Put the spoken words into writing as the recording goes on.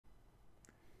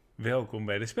Welkom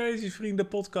bij de Spelletjes Vrienden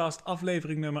Podcast,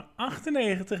 aflevering nummer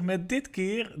 98, met dit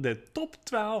keer de top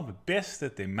 12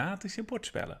 beste thematische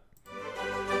bordspellen.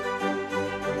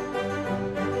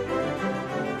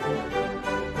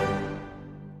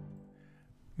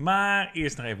 Maar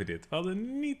eerst nog even dit. We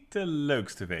hadden niet de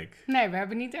leukste week. Nee, we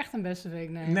hebben niet echt een beste week,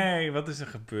 nee. Nee, wat is er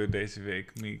gebeurd deze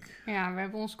week, Miek? Ja, we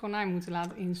hebben ons konijn moeten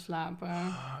laten inslapen.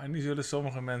 Oh, en nu zullen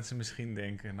sommige mensen misschien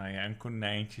denken, nou ja, een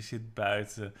konijntje zit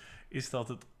buiten. Is dat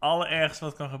het allerergste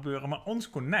wat kan gebeuren? Maar ons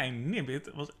konijn,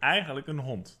 Nibbit, was eigenlijk een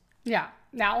hond. Ja,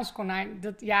 nou, ons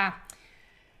konijn, ja...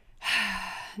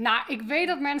 Nou, ik weet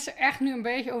dat mensen echt nu een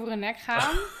beetje over hun nek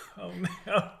gaan. Oh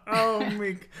nee, oh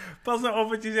Miek. Pas nou op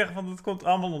wat je zegt, want het komt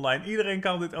allemaal online. Iedereen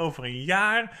kan dit over een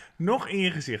jaar nog in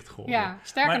je gezicht gooien. Ja,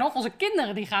 sterker nog, onze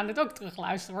kinderen die gaan dit ook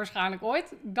terugluisteren waarschijnlijk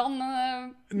ooit. Dan...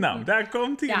 Nou, daar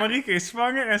komt hij. Ja. Marieke is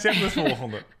zwanger en zegt het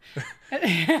volgende.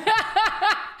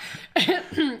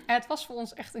 Het was voor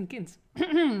ons echt een kind.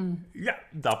 Ja,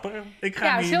 dapper. Ik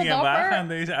ga hier niet aan wagen aan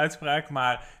deze uitspraak,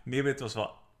 maar Nibbit was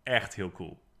wel echt heel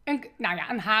cool.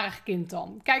 Een harig kind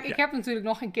dan. Kijk, ik heb natuurlijk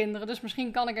nog geen kinderen, dus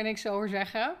misschien kan ik er niks over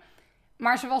zeggen.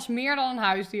 Maar ze was meer dan een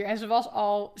huisdier. En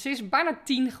ze is bijna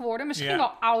 10 geworden. Misschien wel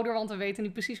ouder, want we weten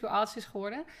niet precies hoe oud ze is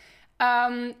geworden.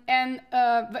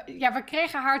 We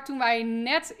kregen haar toen wij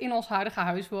net in ons huidige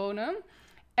huis wonen.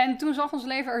 En toen zag ons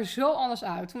leven er zo anders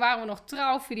uit. Toen waren we nog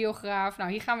trouw videograaf.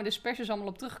 Nou, hier gaan we de specials allemaal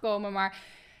op terugkomen, maar...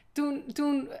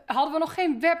 Toen hadden we nog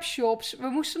geen webshops. We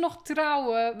moesten nog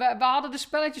trouwen. We hadden de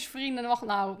Spelletjes Vrienden.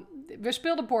 We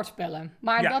speelden bordspellen.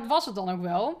 Maar dat was het dan ook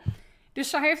wel. Dus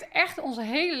ze heeft echt ons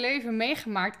hele leven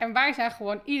meegemaakt. En wij zijn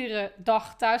gewoon iedere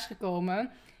dag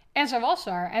thuisgekomen. En ze was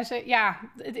er. En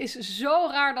het is zo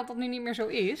raar dat dat nu niet meer zo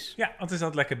is. Ja, want ze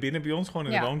zat lekker binnen bij ons. Gewoon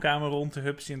in de woonkamer rond de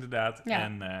hubs inderdaad. Ja.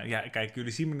 En kijk,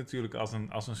 jullie zien me natuurlijk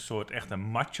als een soort echt een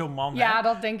macho man. Ja, hè?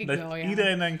 Dat denk ik wel, ja.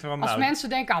 Iedereen denkt van... Als mensen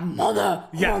denken aan mannen,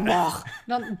 mag,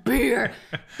 dan beer.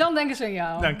 Dan denken ze aan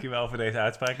jou. Dankjewel voor deze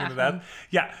uitspraak inderdaad.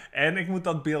 Ja, en ik moet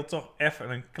dat beeld toch even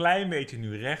een klein beetje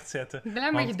nu rechtzetten. Ik wil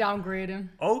een beetje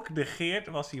downgraden. Ook de Geert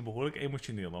was hier behoorlijk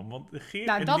emotioneel om. Want de Geert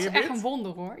en dat Nibbit is echt een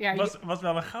wonder, hoor. Ja, was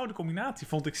wel een gouden combinatie,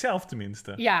 vond ik zelf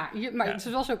tenminste. Ja, maar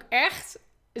ze was ook echt...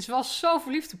 Ze was zo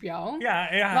verliefd op jou.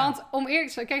 Ja. Want om eerlijk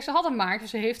te zijn... Kijk, ze had een maatje.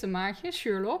 Ze heeft een maatje,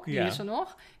 Sherlock. Die is er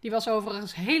nog. Die was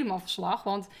overigens helemaal verslag.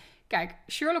 Want kijk,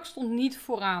 Sherlock stond niet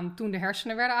vooraan toen de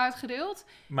hersenen werden uitgedeeld.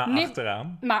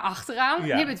 Maar achteraan.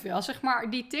 Ja. Nibbit wel, zeg maar.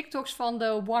 Die TikToks van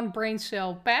de One Brain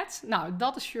Cell Pad. Nou,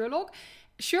 dat is Sherlock.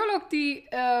 Sherlock die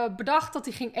bedacht dat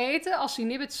hij ging eten als hij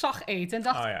Nibbit zag eten. En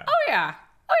dacht,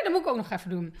 dat moet ik ook nog even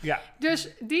doen. Ja. Dus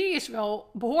die is wel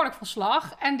behoorlijk van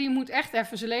slag. En die moet echt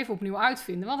even zijn leven opnieuw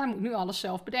uitvinden. Want hij moet nu alles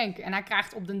zelf bedenken. En hij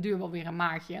krijgt op den duur wel weer een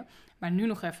maatje. Maar nu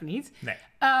nog even niet. Nee.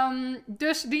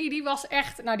 Dus die was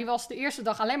echt... Nou, die was de eerste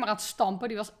dag alleen maar aan het stampen.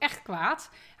 Die was echt kwaad.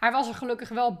 Hij was er gelukkig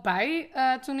wel bij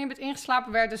toen Nibbit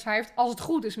ingeslapen werd. Dus hij heeft, als het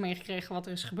goed is, meegekregen wat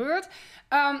er is gebeurd.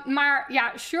 Maar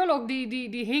ja, Sherlock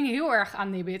die hing heel erg aan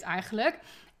Nibbit eigenlijk.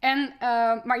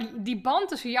 Maar die band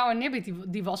tussen jou en Nibbit,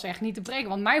 die was echt niet te breken.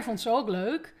 Want mij vond ze ook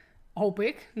leuk. Hoop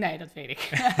ik. Nee, dat weet ik.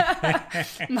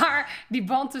 Maar die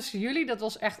band tussen jullie, dat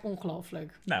was echt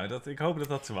ongelooflijk. Nou, ik hoop dat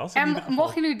dat zo was. En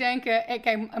mocht je nu denken...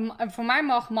 Kijk, voor mij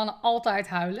mogen mannen altijd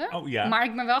huilen. Oh, ja. Maar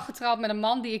ik ben wel getrouwd met een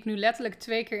man die ik nu letterlijk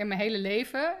 2 keer in mijn hele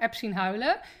leven heb zien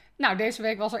huilen. Nou, deze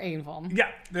week was er 1 van. Ja,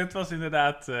 dit was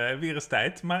inderdaad weer eens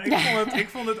tijd. Maar ik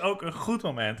vond het ook een goed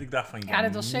moment. Ik dacht van, ja,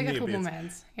 dit was zeker een goed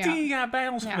moment. Ja. 10 jaar bij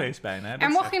ons geweest bijna. Hè?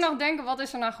 En mocht je nog denken, wat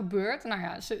is er nou gebeurd? Nou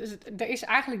ja, er is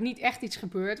eigenlijk niet echt iets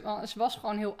gebeurd. Want ze was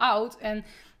gewoon heel oud. En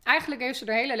eigenlijk heeft ze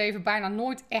haar hele leven bijna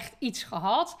nooit echt iets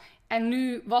gehad. En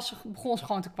nu begon ze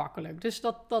gewoon te kwakkelen. Dus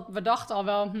we dachten al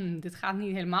wel, dit gaat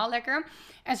niet helemaal lekker.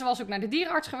 En ze was ook naar de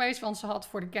dierenarts geweest, want ze had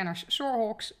voor de kenners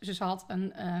sorehoks. Dus ze had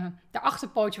de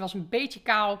achterpootje was een beetje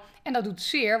kaal. En dat doet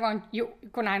zeer, want je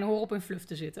konijnen horen op hun fluff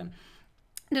te zitten.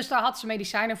 Dus daar had ze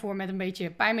medicijnen voor met een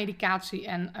beetje pijnmedicatie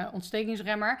en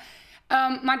ontstekingsremmer.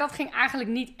 Maar dat ging eigenlijk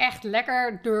niet echt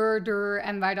lekker.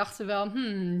 En wij dachten wel,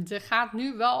 ze gaat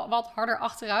nu wel wat harder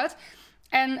achteruit.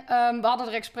 En we hadden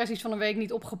er expres iets van een week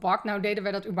niet opgepakt. Nou deden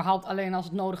wij dat überhaupt alleen als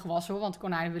het nodig was, hoor. Want de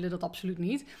konijnen willen dat absoluut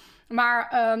niet. Maar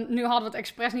nu hadden we het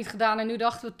expres niet gedaan. En nu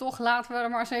dachten we toch, laten we er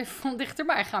maar eens even van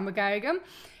dichterbij gaan bekijken.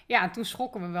 Ja, toen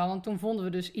schrokken we wel. Want toen vonden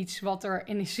we dus iets wat er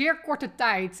in een zeer korte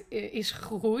tijd is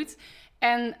gegroeid.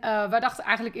 En wij dachten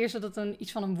eigenlijk eerst dat het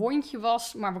iets van een wondje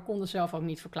was. Maar we konden zelf ook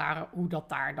niet verklaren hoe dat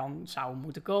daar dan zou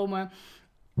moeten komen.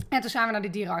 En toen zijn we naar de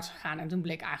dierenarts gegaan. En toen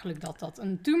bleek eigenlijk dat dat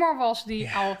een tumor was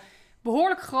die al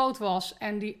behoorlijk groot was.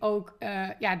 En die ook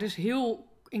dus heel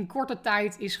in korte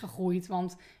tijd is gegroeid.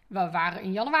 Want we waren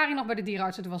in januari nog bij de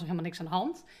dierenarts en toen was er helemaal niks aan de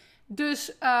hand.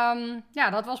 Dus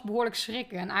dat was behoorlijk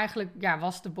schrikken. En eigenlijk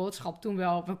was de boodschap toen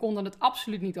wel, we konden het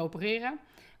absoluut niet opereren.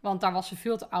 Want daar was ze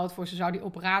veel te oud voor. Ze zou die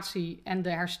operatie en de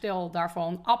herstel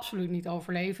daarvan absoluut niet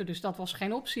overleven. Dus dat was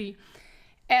geen optie.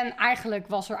 En eigenlijk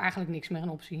was er eigenlijk niks meer een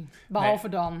optie. Behalve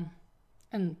dan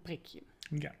een prikje.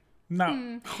 Ja.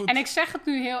 Nou, goed. En ik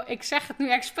zeg het nu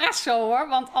expres zo hoor,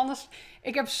 want anders,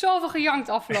 ik heb zoveel gejankt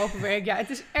afgelopen week. Ja, het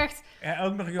is echt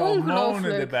ook nog je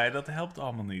hormonen erbij, dat helpt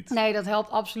allemaal niet. Nee, dat helpt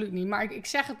absoluut niet. Maar ik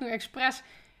zeg het nu expres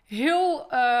heel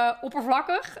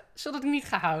oppervlakkig, zodat ik niet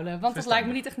ga huilen. Want dat lijkt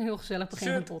me niet echt een heel gezellig begin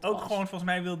van de podcast. Ook gewoon, volgens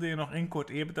mij wilde je nog een kort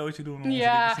eerbetootje doen om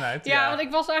onze snijdt. Ja, want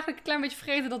ik was eigenlijk een klein beetje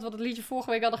vergeten dat we dat liedje vorige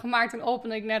week hadden gemaakt. Toen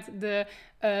opende ik net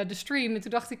de stream en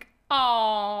toen dacht ik,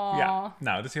 oh. Ja,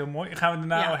 nou, dat is heel mooi. Gaan we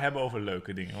daarna hebben over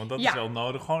leuke dingen. Want dat is wel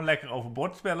nodig. Gewoon lekker over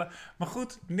bordspellen. Maar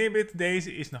goed, Nibbit,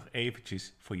 deze is nog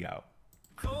eventjes voor jou.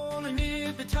 Gewoon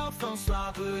Nibbit houdt van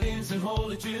slapen in zijn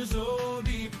holletje zo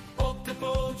diep. Op de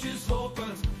pootjes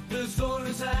lopend, de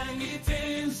zorgen zijn niet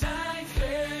in zijn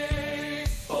greep.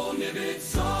 Oh, Nibbit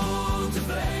zo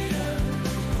tevreden.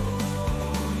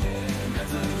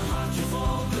 Met een hartje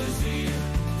vol plezier.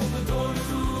 Op de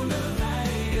doorgroene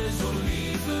weiden, zo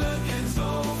lieflijk en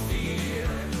zo fier.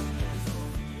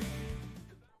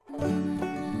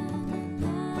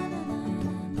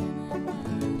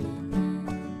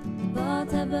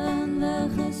 Wat hebben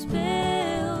we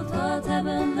gespeeld? Wat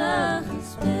hebben we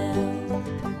gespeeld?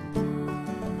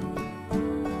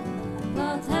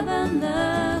 Wat hebben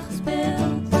we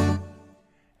gespeeld?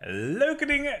 Leuke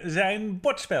dingen zijn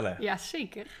bordspellen. Ja,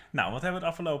 zeker. Nou, wat hebben we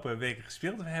de afgelopen weken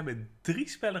gespeeld? We hebben 3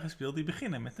 spellen gespeeld die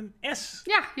beginnen met een S.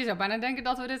 Ja, je zou bijna denken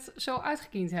dat we dit zo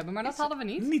uitgekiend hebben, maar dat hadden we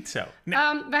niet. Niet zo. Nee.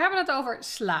 We hebben het over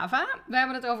Slava, we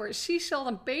hebben het over Sea Salt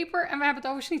and Paper en we hebben het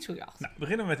over Schnitzeljacht. Nou,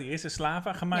 beginnen we met de eerste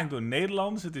Slava, gemaakt door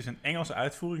Nederlanders. Het is een Engelse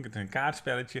uitvoering, het is een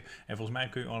kaartspelletje. En volgens mij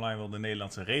kun je online wel de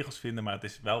Nederlandse regels vinden, maar het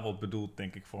is wel wat bedoeld,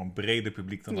 denk ik, voor een breder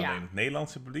publiek dan alleen het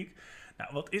Nederlandse publiek.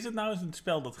 Nou, wat is het nou? Het is een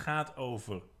spel dat gaat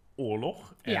over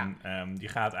oorlog. En je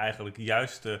gaat eigenlijk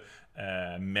juist de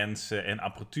mensen en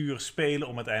apparatuur spelen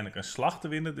om uiteindelijk een slag te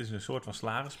winnen. Het is een soort van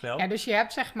slagenspel. Ja, dus je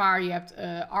hebt zeg maar, je hebt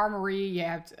armory, je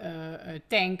hebt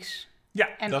tanks. Ja,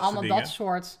 en allemaal dat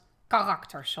soort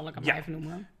karakters, zal ik hem even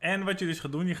noemen. En wat je dus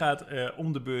gaat doen, je gaat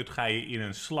om de beurt ga je in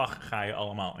een slag ga je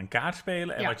allemaal een kaart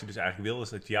spelen. En wat je dus eigenlijk wil, is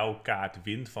dat jouw kaart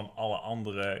wint van alle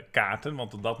andere kaarten.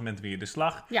 Want op dat moment weer de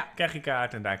slag. Krijg je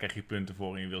kaart en daar krijg je punten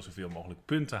voor. En je wil zoveel mogelijk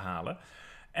punten halen.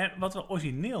 En wat wel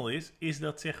origineel is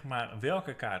dat zeg maar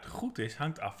welke kaart goed is,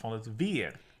 hangt af van het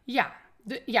weer. Ja,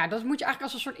 dat moet je eigenlijk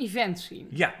als een soort event zien.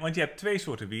 Ja, want je hebt 2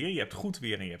 soorten weer. Je hebt goed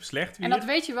weer en je hebt slecht weer. En dat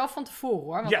weet je wel van tevoren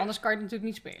hoor, want anders kan je het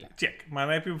natuurlijk niet spelen. Check. Maar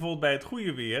dan heb je bijvoorbeeld bij het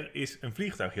goede weer is een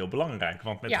vliegtuig heel belangrijk.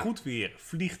 Want met goed weer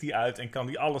vliegt hij uit en kan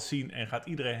hij alles zien en gaat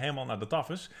iedereen helemaal naar de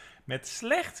taffes. Met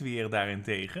slecht weer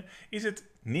daarentegen is het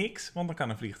niks, want dan kan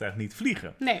een vliegtuig niet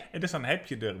vliegen. Nee. En dus dan heb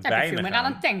je er weinig aan. Heb je veel meer aan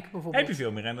een tank bijvoorbeeld. Heb je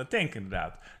veel meer aan een tank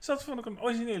inderdaad. Dus dat vond ik een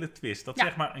originele twist. Dat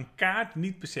zeg maar een kaart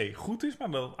niet per se goed is,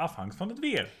 maar dat het afhangt van het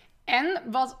weer. En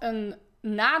wat een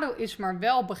nadeel is, maar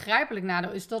wel begrijpelijk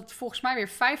nadeel, is dat het volgens mij weer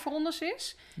 5 rondes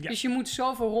is. Ja. Dus je moet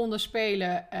zoveel rondes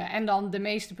spelen en dan de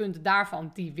meeste punten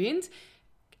daarvan die wint.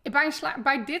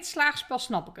 Bij dit slaagspel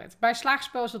snap ik het. Bij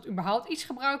slaagspel is dat überhaupt iets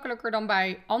gebruikelijker dan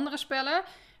bij andere spellen.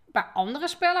 Bij andere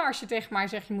spellen, als je tegen mij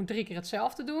zegt je moet 3 keer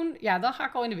hetzelfde doen, ja, dan ga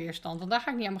ik al in de weerstand, want daar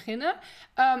ga ik niet aan beginnen.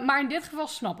 Maar in dit geval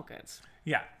snap ik het.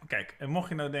 Ja, kijk, en mocht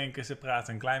je nou denken, ze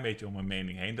praten een klein beetje om een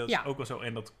mening heen. Dat is ook wel zo.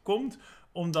 En dat komt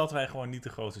omdat wij gewoon niet de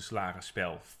grote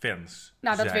slagerspel-fans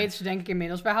Nou, dat zijn. weten ze denk ik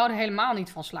inmiddels. Wij houden helemaal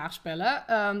niet van slaagspellen.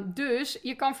 Dus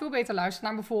je kan veel beter luisteren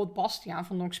naar bijvoorbeeld Bastiaan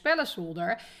van Donk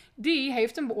Spellenzolder. Die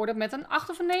heeft hem beoordeeld met een 8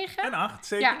 of een 9. Een 8,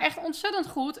 zeker. Ja, echt ontzettend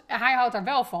goed. Hij houdt daar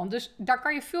wel van. Dus daar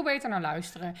kan je veel beter naar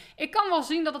luisteren. Ik kan wel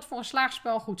zien dat het voor een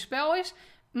slaagspel een goed spel is.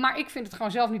 Maar ik vind het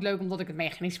gewoon zelf niet leuk, omdat ik het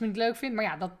mechanisme niet leuk vind. Maar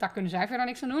ja, daar kunnen zij verder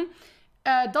niks aan doen.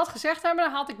 Dat gezegd hebben,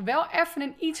 dan had ik wel even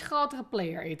een iets grotere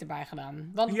player eten bij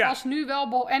gedaan. Want het was nu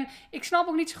wel... En ik snap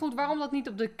ook niet zo goed waarom dat niet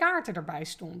op de kaarten erbij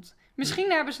stond.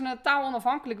 Misschien hebben ze het taal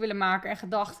onafhankelijk willen maken en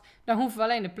gedacht, dan hoeven we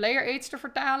alleen de player aids te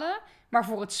vertalen. Maar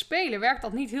voor het spelen werkt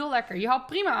dat niet heel lekker. Je had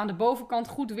prima aan de bovenkant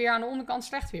goed weer, aan de onderkant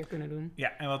slecht weer kunnen doen.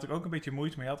 Ja, en wat ik ook een beetje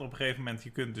moeite mee had, op een gegeven moment,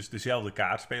 je kunt dus dezelfde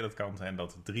kaart spelen. Het kan zijn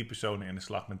dat 3 personen in de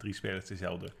slag met 3 spelers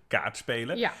dezelfde kaart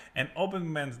spelen. Ja. En op het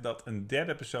moment dat een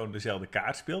derde persoon dezelfde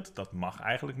kaart speelt, dat mag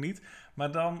eigenlijk niet,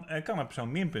 maar dan kan een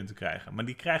persoon minpunten krijgen. Maar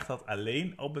die krijgt dat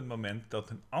alleen op het moment dat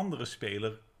een andere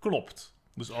speler klopt.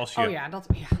 Dus als je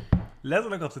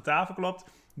letterlijk op de tafel klopt,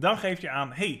 Dan geef je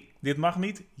aan, dit mag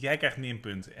niet, jij krijgt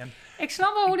minpunten. En ik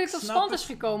snap wel hoe dit tot stand is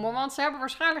gekomen. Want ze hebben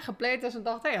waarschijnlijk gepleed en ze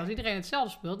dachten... als iedereen hetzelfde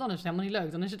speelt, dan is het helemaal niet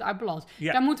leuk. Dan is het uit balans.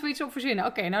 Ja. Daar moeten we iets op verzinnen.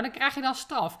 Oké, nou dan krijg je dan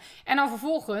straf. En dan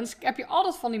vervolgens heb je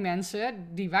altijd van die mensen...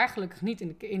 die wij gelukkig niet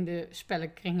in de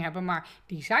spellenkring hebben... maar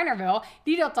die zijn er wel...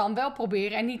 die dat dan wel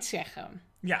proberen en niet zeggen.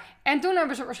 Ja. En toen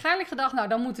hebben ze waarschijnlijk gedacht... nou,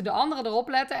 dan moeten de anderen erop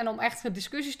letten... en om echt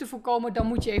discussies te voorkomen... dan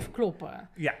moet je even kloppen.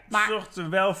 Ja, maar zorg er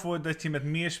wel voor dat je met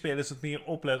meer spelers... wat meer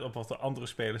oplet op wat de andere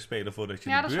spelers spelen... voordat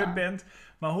je de beurt bent.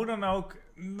 Maar hoe dan ook...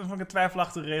 dat vond ik een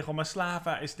twijfelachtige regel... maar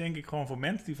Slava is denk ik gewoon voor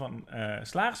mensen... die van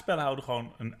slaagspellen houden...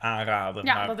 gewoon een aanrader.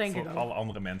 Ja, maar dat denk voor ik ook. alle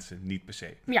andere mensen niet per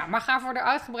se. Ja, maar ga voor de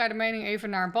uitgebreide mening... even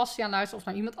naar Bastiaan luisteren... of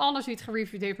naar iemand anders die het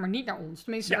gereviewd heeft... maar niet naar ons.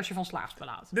 Tenminste, als je van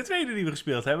slaagspellen houdt. De tweede die we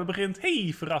gespeeld hebben begint...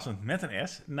 verrassend met een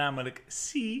S... namelijk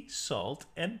sea, salt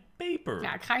en paper.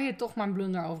 Ja, ik ga hier toch mijn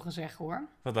blunder over zeggen, hoor.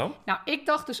 Wat dan? Nou, ik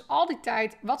dacht dus al die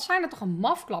tijd... wat zijn er toch een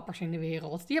mafklappers in de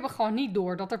wereld? Die hebben gewoon niet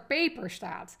door dat er paper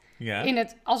staat. Ja. In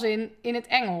het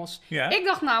Engels. Ja. Ik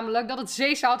dacht namelijk dat het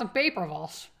zeezout en peper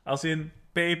was. Als in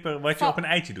peper wat je op een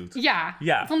eitje doet.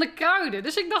 Ja, van de kruiden.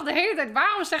 Dus ik dacht de hele tijd...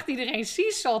 waarom zegt iedereen sea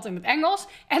salt in het Engels...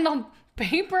 en dan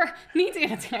peper niet in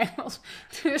het Engels.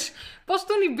 Dus pas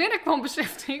toen hij binnenkwam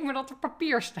besefte ik me dat er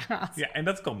papier staat. Ja, en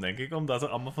dat komt denk ik omdat er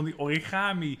allemaal van die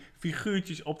origami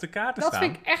figuurtjes op de kaarten staan. Dat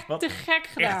vind ik echt te gek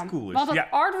gedaan. Echt cool is. Want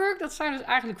het artwork, dat zijn dus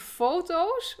eigenlijk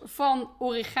foto's van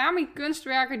origami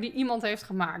kunstwerken die iemand heeft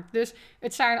gemaakt. Dus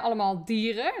het zijn allemaal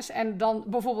dieren. En dan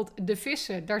bijvoorbeeld de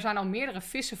vissen. Daar zijn al meerdere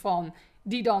vissen van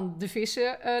die dan de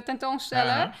vissen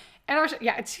tentoonstellen. En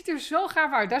het ziet er zo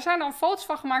gaaf uit. Daar zijn dan foto's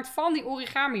van gemaakt van die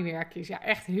origami-werkjes. Ja,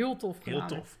 echt heel tof gedaan.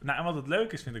 Heel tof. Nou, en wat het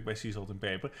leuk is, vind ik bij Sea Salt en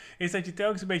Paper... is dat je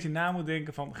telkens een beetje na moet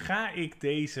denken van... ga ik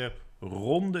deze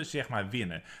ronde, zeg maar,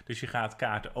 winnen? Dus je gaat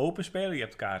kaarten openspelen. Je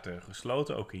hebt kaarten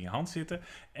gesloten, ook in je hand zitten.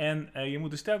 En je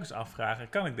moet dus telkens afvragen...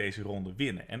 kan ik deze ronde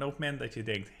winnen? En op het moment dat je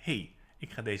denkt...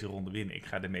 ik ga deze ronde winnen, ik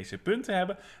ga de meeste punten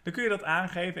hebben... dan kun je dat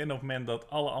aangeven. En op het moment dat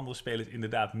alle andere spelers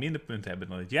inderdaad minder punten hebben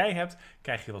dan dat jij hebt...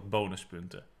 krijg je wat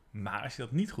bonuspunten. Maar als je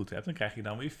dat niet goed hebt, dan krijg je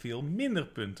dan weer veel minder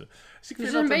punten. Dus ik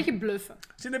vind een beetje bluffen.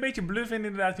 Er zit een beetje bluffen in,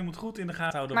 inderdaad. Je moet goed in de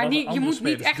gaten houden maar wat niet, de andere je moet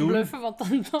niet echt doen. bluffen, want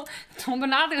dan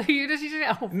benadeel je dus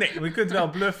jezelf. Nee, maar je kunt wel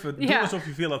bluffen. Doe alsof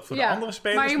je veel hebt voor de andere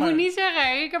spelers. Maar je moet niet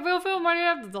zeggen, ik heb heel veel, maar je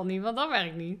hebt het dan niet, want dat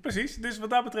werkt niet. Precies, dus wat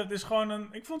dat betreft is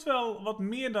gewoon ik vond het wel wat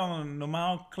meer dan een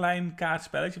normaal klein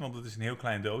kaartspelletje, want het is een heel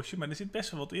klein doosje, maar er zit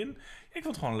best wel wat in. Ik vond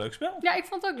het gewoon een leuk spel. Ja, ik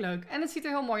vond het ook leuk. En het ziet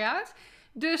er heel mooi uit.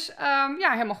 Dus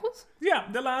helemaal goed. Ja,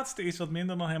 de laatste is wat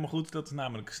minder dan helemaal goed. Dat is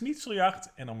namelijk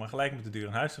schnitzeljacht. En om maar gelijk met de deur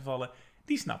in huis te vallen,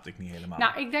 die snapte ik niet helemaal.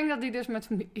 Nou, ik denk dat die dus met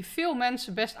veel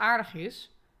mensen best aardig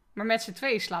is. Maar met z'n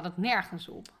tweeën slaat het nergens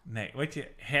op. Nee, wat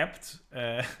je hebt...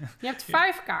 je hebt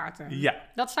 5 kaarten. Ja.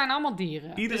 Dat zijn allemaal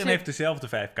dieren. Iedereen heeft dezelfde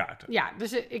 5 kaarten. Ja,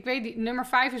 dus ik weet, nummer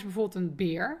 5 is bijvoorbeeld een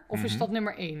beer. Of is dat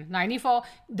nummer 1? Nou, in ieder geval,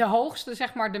 de hoogste,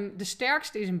 zeg maar, de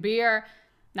sterkste is een beer.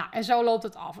 Nou, en zo loopt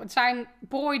het af. Het zijn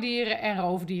prooidieren en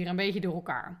roofdieren, een beetje door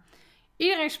elkaar.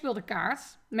 Iedereen speelt een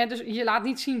kaart, dus je laat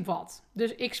niet zien wat.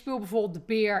 Dus ik speel bijvoorbeeld de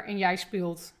beer en jij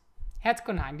speelt het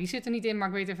konijn. Die zit er niet in, maar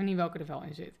ik weet even niet welke er wel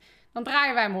in zit. Dan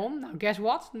draaien wij hem om. Nou, guess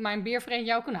what? Mijn beer vreet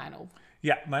jouw konijn op.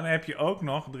 Ja, maar dan heb je ook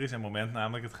nog, er is een moment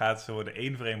namelijk, het gaat zo worden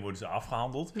één voor één worden ze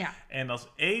afgehandeld. Ja. En als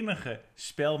enige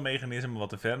spelmechanisme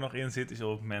wat er verder nog in zit, is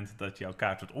op het moment dat jouw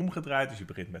kaart wordt omgedraaid. Dus je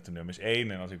begint met de nummers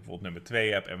 1 en als ik bijvoorbeeld nummer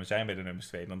 2 heb en we zijn bij de nummers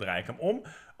 2, dan draai ik hem om.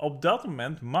 Op dat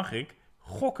moment mag ik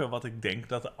gokken wat ik denk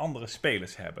dat de andere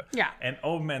spelers hebben. Ja. En op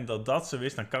het moment dat dat zo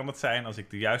is, dan kan het zijn als ik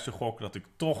de juiste gok, dat ik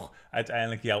toch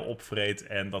uiteindelijk jou opvreet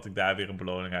en dat ik daar weer een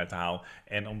beloning uit haal.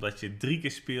 En omdat je 3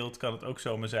 keer speelt, kan het ook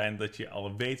zomaar zijn dat je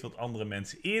al weet wat andere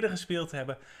mensen eerder gespeeld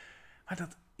hebben. Maar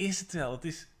dat is het wel.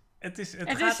 Het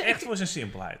gaat echt voor zijn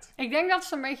simpelheid. Ik denk dat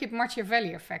ze een beetje het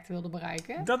Machiavelli-effect wilden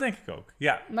bereiken. Dat denk ik ook,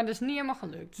 ja. Maar dat is niet helemaal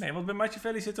gelukt. Nee, want bij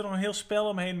Machiavelli zit er nog een heel spel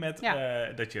omheen met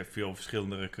dat je veel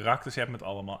verschillende karakters hebt met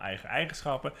allemaal eigen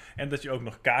eigenschappen. En dat je ook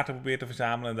nog kaarten probeert te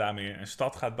verzamelen en daarmee een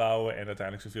stad gaat bouwen en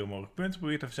uiteindelijk zoveel mogelijk punten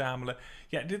probeert te verzamelen.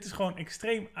 Ja, dit is gewoon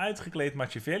extreem uitgekleed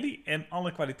Machiavelli en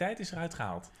alle kwaliteit is eruit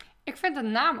gehaald. Ik vind de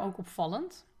naam ook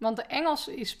opvallend. Want de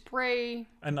Engelse is Pray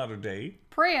Another Day.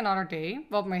 Pray Another Day.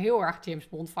 Wat me heel erg James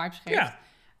Bond vibes geeft.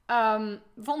 Ja.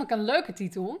 Vond ik een leuke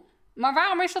titel. Maar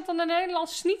waarom is dat dan een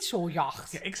Nederlands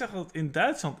schnitzeljacht? Ja, ik zag dat in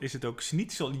Duitsland is het ook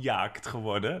schnitzeljagd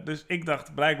geworden. Dus ik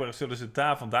dacht, blijkbaar zullen ze het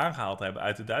daar vandaan gehaald hebben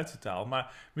uit de Duitse taal.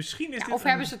 Maar misschien is dit of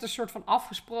hebben ze het een soort van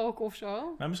afgesproken of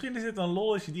zo? Maar misschien is dit een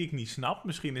lolletje die ik niet snap.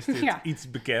 Misschien is dit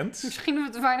iets bekends. Misschien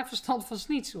hebben we te weinig verstand van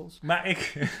schnitzels. Maar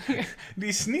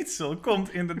die schnitzel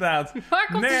komt inderdaad Waar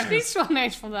komt de schnitzel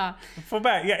ineens vandaan?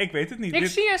 Voorbij. Ja, ik weet het niet. Ik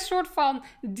zie een soort van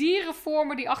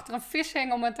dierenvormen die achter een vis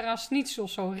hangen om met eraan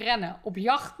schnitzels zo rennen. Op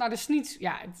jacht naar de schnitzel.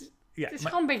 Ja, het is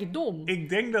gewoon een beetje dom. Ik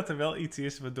denk dat er wel iets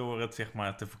is waardoor het zeg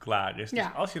maar te verklaren is. Dus Ja.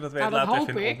 als je dat weet, Nou, dat laat hoop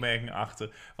even een ik. opmerking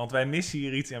achter. Want wij missen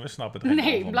hier iets en we snappen het er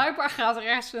helemaal Nee, van. blijkbaar gaat er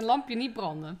ergens een lampje niet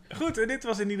branden. Goed, en dit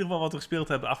was in ieder geval wat we gespeeld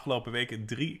hebben de afgelopen weken.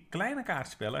 3 kleine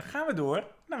kaartspellen. Gaan we door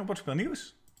naar het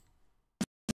bordspelnieuws.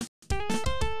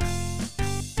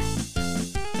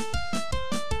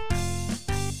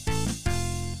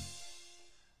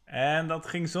 En dat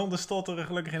ging zonder stotteren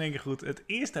gelukkig in één keer goed. Het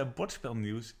eerste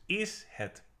bordspelnieuws is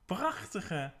het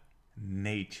prachtige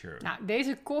Nature. Nou,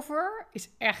 deze cover is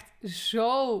echt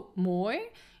zo mooi.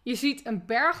 Je ziet een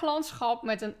berglandschap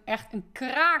met echt een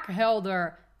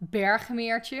kraakhelder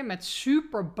bergmeertje met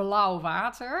super blauw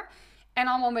water. En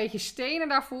allemaal een beetje stenen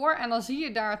daarvoor. En dan zie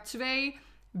je daar 2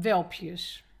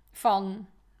 welpjes van...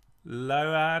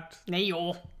 Luiaard. Nee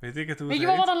joh. Weet ik het hoe Weet het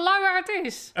je wel heet? wat een luiaard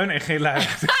is? Oh nee, geen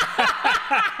luiaard.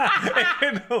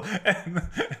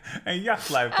 een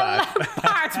jachtluipaard. Een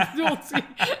luipaard bedoelt hij.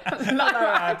 Een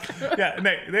luiaard. Ja,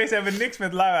 nee, deze hebben niks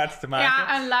met luiaards te maken.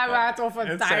 Ja, een luiaard of een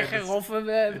Het zijn tijger dus of een...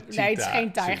 nee, het is cheetah,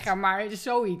 geen tijger, zoiets. maar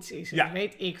zoiets is het. Ja.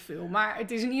 Weet ik veel. Maar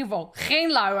het is in ieder geval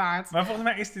geen luiaard. Maar volgens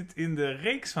mij is dit in de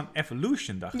reeks van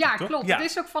Evolution, dacht Ja, ik, toch? klopt. Het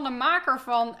is ook van de maker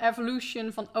van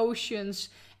Evolution, van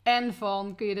Oceans en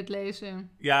van... Kun je dit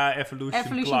lezen? Ja, Evolution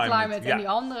Climate ja. en die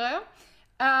andere.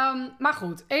 Maar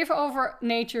goed, even over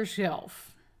Nature zelf.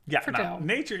 Ja, Vertel. nou,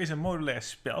 Nature is een modulair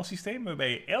spelsysteem waarbij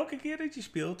je elke keer dat je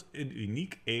speelt een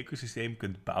uniek ecosysteem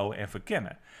kunt bouwen en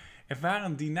verkennen. Ervaar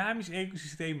een dynamisch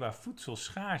ecosysteem waar voedsel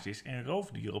schaars is en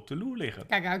roofdieren op de loer liggen.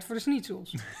 Kijk uit voor de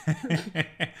schnitzels.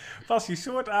 Pas je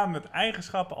soort aan met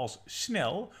eigenschappen als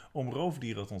snel om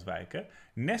roofdieren te ontwijken,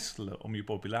 nestelen om je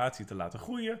populatie te laten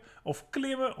groeien of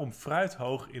klimmen om fruit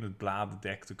hoog in het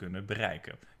bladerdek te kunnen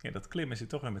bereiken. Ja, dat klimmen zit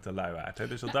toch weer met de luiaard, hè?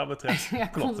 Dus wat dat betreft Ja,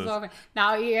 klopt het. wel weer.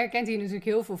 Nou, je herkent hier natuurlijk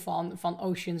heel veel van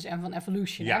Oceans en van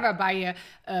Evolution. Ja. Hè, waarbij je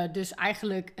dus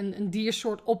eigenlijk een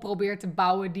diersoort op probeert te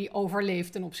bouwen die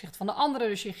overleeft ten opzichte van de andere.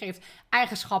 Dus je geeft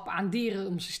eigenschappen aan dieren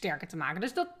om ze sterker te maken.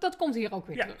 Dus dat komt hier ook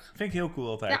weer Ja, terug. vind ik heel cool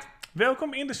altijd. Ja.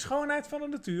 Welkom in de schoonheid van de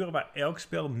natuur, waar elk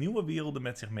spel nieuwe werelden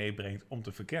met zich meebrengt om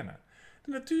te verkennen.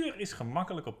 De natuur is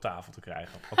gemakkelijk op tafel te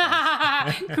krijgen.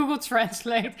 Althans, Google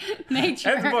Translate.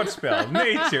 Nature. het bordspel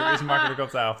Nature is makkelijk op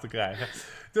tafel te krijgen.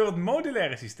 Door het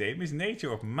modulaire systeem is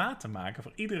Nature op maat te maken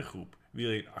voor iedere groep. Wil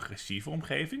je een agressieve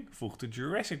omgeving? Voeg de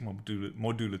Jurassic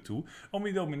module toe om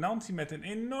je dominantie met een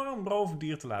enorm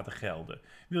roofdier te laten gelden.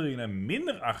 Wil je een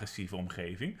minder agressieve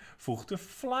omgeving? Voeg de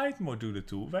Flight module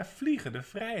toe, waar vliegen de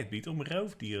vrijheid biedt om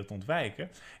roofdieren te ontwijken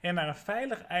en naar een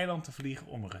veilig eiland te vliegen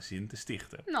om een gezin te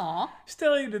stichten. Nou,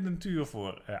 Stel je de natuur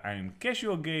voor aan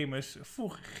casual gamers,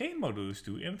 voeg geen modules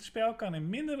toe en het spel kan in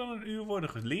minder dan een uur worden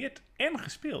geleerd en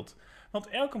gespeeld. Want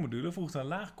elke module voegt een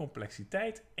laag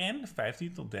complexiteit en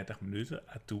 15 tot 30 minuten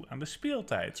toe aan de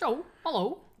speeltijd. zo,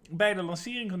 hallo. Bij de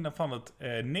lancering van het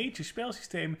Nature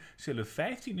spelsysteem zullen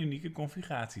 15 unieke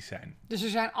configuraties zijn. Dus er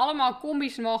zijn allemaal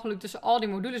combis mogelijk tussen al die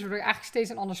modules, waardoor je eigenlijk steeds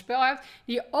een ander spel hebt,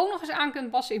 die je ook nog eens aan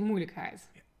kunt passen in moeilijkheid.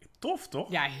 Tof,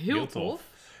 toch? Ja, heel tof.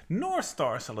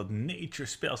 Northstar zal het Nature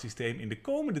spelsysteem in de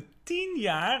komende 10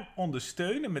 jaar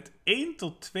ondersteunen met 1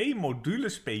 tot 2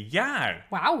 modules per jaar.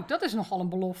 Wauw, dat is nogal een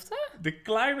belofte. De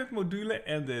Climate module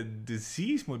en de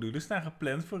Disease module staan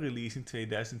gepland voor release in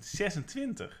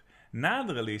 2026. Na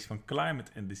de release van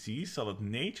Climate en Disease zal het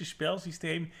Nature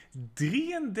spelsysteem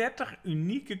 33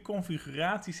 unieke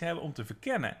configuraties hebben om te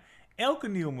verkennen. Elke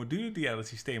nieuwe module die aan het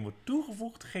systeem wordt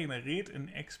toegevoegd genereert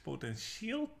een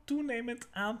exponentieel toenemend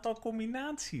aantal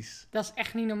combinaties. Dat is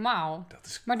echt niet normaal. Dat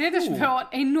is Maar dit is cool. wel een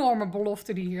enorme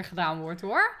belofte die hier gedaan wordt,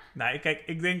 hoor. Nou, kijk,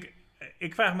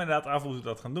 ik vraag me inderdaad af hoe ze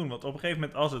dat gaan doen. Want op een gegeven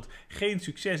moment, als het geen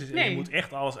succes is en Nee. je moet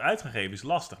echt alles uitgegeven, is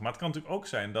lastig. Maar het kan natuurlijk ook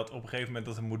zijn dat op een gegeven moment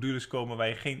dat er modules komen waar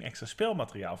je geen extra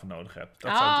spelmateriaal voor nodig hebt.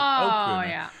 Dat zou natuurlijk ook kunnen.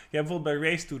 Ja. Ja, bijvoorbeeld bij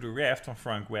Race to the Raft van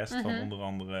Frank West, van onder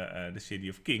andere The City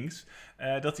of Kings,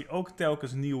 dat hij ook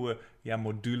telkens nieuwe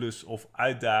modules of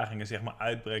uitdagingen zeg maar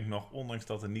uitbrengt nog, ondanks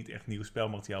dat er niet echt nieuw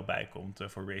spelmateriaal bij komt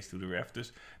voor Race to the Raft.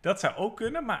 Dus dat zou ook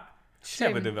kunnen, maar ze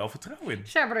hebben er wel vertrouwen in.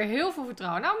 Ze hebben er heel veel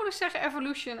vertrouwen. Nou moet ik zeggen,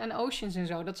 Evolution en Oceans en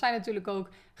zo, dat zijn natuurlijk ook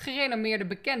gerenommeerde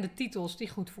bekende titels die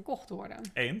goed verkocht worden.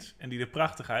 Eens. En die er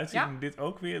prachtig uitzien. Ja. En dit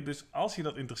ook weer. Dus als je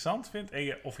dat interessant vindt,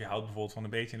 of je houdt bijvoorbeeld van een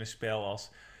beetje een spel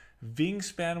als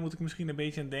Wingspan, moet ik misschien een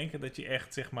beetje aan denken. Dat je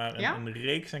echt zeg maar een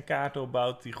reeks aan kaarten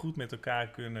opbouwt die goed met elkaar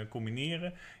kunnen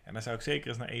combineren. En dan zou ik zeker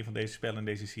eens naar een van deze spellen in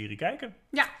deze serie kijken.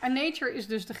 Ja, en Nature is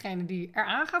dus degene die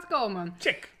eraan gaat komen.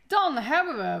 Check! Dan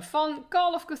hebben we van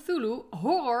Call of Cthulhu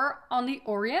Horror on the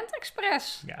Orient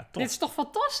Express. Ja, top. Dit is toch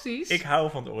fantastisch? Ik hou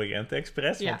van de Orient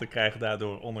Express, Ja. want ik krijg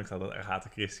daardoor, ondanks dat het Agatha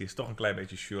Christie is, toch een klein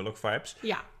beetje Sherlock vibes.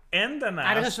 Ja, En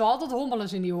daarnaast... er is wel altijd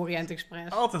hommeles in die Orient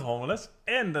Express. Altijd hommeles.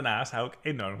 En daarnaast hou ik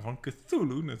enorm van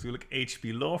Cthulhu. Natuurlijk H.P.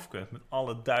 Lovecraft. Met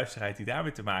alle duisterheid die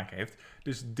daarmee te maken heeft.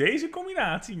 Dus deze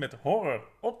combinatie met horror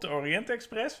op de Orient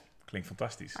Express klinkt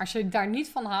fantastisch. Als je daar niet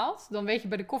van haalt, dan weet je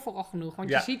bij de koffer al genoeg. Want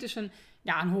je ziet dus een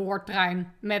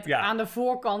horrortrein met aan de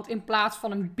voorkant in plaats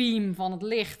van een beam van het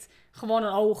licht gewoon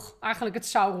een oog. Eigenlijk het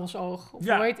Saurons oog. Of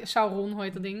Sauron, hoe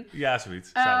heet dat ding? Ja,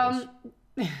 zoiets. Saurons.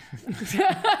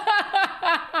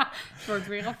 Het wordt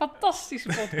weer een fantastische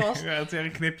podcast.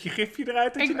 Een knipje gifje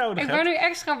eruit dat je nodig hebt. Ik ben nu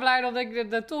extra blij dat ik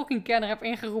de Tolkien-kenner heb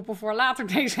ingeroepen voor later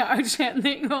deze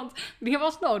uitzending. Want die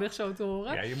was nodig zo te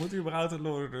horen. Ja, je moet überhaupt de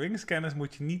Lord of the Rings kennis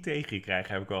moet je niet tegen je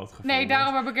krijgen, heb ik wel het gevoel. Nee,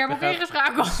 daarom heb ik hem ook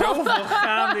ingeschakeld. Zoveel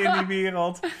gaande in die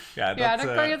wereld. Ja,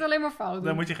 dan kan je het alleen maar fout doen.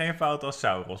 Dan moet je geen fout als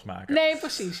Sauros maken. Nee,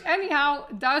 precies. Anyhow,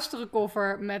 duistere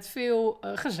koffer met veel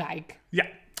gezeik. Ja.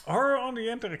 Horror on the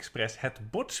Orient Express,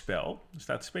 het bordspel. Er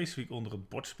staat specifiek onder het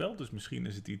bordspel, dus misschien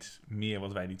is het iets meer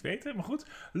wat wij niet weten. Maar goed,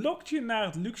 lokt je naar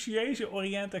het luxueuze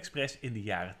Orient Express in de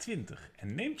jaren 20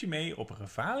 en neemt je mee op een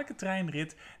gevaarlijke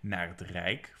treinrit naar het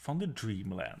rijk van de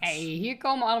Dreamlands. Hey, hier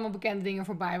komen allemaal bekende dingen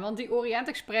voorbij, want die Orient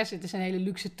Express, het is een hele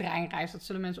luxe treinreis. Dat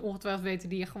zullen mensen ongetwijfeld weten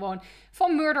die je gewoon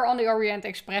van Murder on the Orient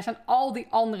Express en al die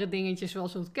andere dingetjes wel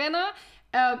zult kennen.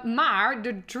 Maar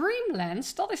de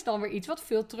Dreamlands, dat is dan weer iets wat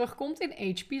veel terugkomt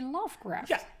in H.P. Lovecraft.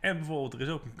 Ja, en bijvoorbeeld er is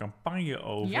ook een campagne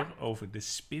over de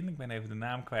spin. Ik ben even de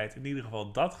naam kwijt. In ieder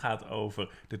geval, dat gaat over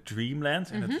de Dreamlands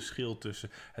en het verschil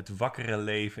tussen het wakkere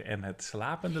leven en het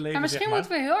slapende leven. En misschien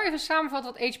moeten we heel even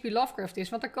samenvatten wat H.P. Lovecraft is.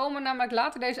 Want daar komen we namelijk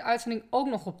later deze uitzending ook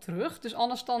nog op terug. Dus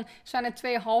anders dan zijn het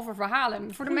 2 halve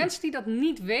verhalen. Voor de mensen die dat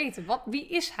niet weten, wie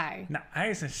is hij? Nou, hij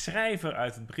is een schrijver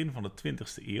uit het begin van de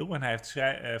 20e eeuw. En hij heeft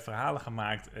verhalen gemaakt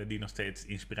die nog steeds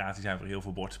inspiratie zijn voor heel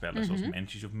veel bordspellen. Zoals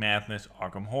Mansions of Madness,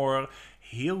 Arkham Horror,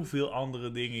 heel veel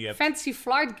andere dingen. Je hebt... Fantasy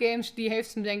Flight Games, die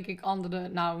heeft hem denk ik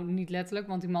niet letterlijk,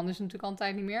 want die man is natuurlijk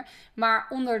altijd niet meer, maar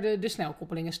onder de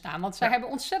snelkoppelingen staan. Want zij hebben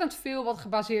ontzettend veel wat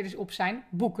gebaseerd is op zijn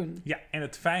boeken. Ja, en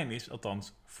het fijn is,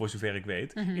 althans voor zover ik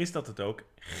weet, is dat het ook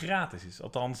gratis is.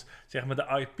 Althans, zeg maar,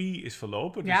 de IP is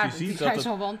verlopen. Dus je ziet dat het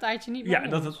al wel een tijdje niet meer. Ja,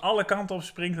 dat het alle kanten op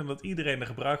springt en dat iedereen er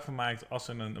gebruik van maakt als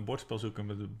ze een bordspel zoeken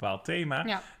met een bepaald thema.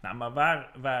 Ja. Nou, maar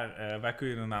waar kun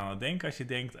je dan aan denken als je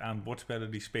denkt aan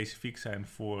bordspellen die specifiek zijn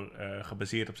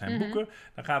gebaseerd op zijn boeken?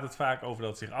 Dan gaat het vaak over dat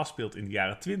het zich afspeelt in de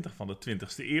jaren 20 van de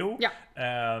 20e eeuw. Ja.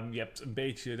 Je hebt een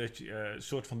beetje dat je een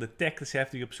soort van detectives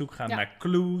hebt die op zoek gaan naar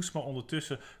clues, maar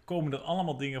ondertussen komen er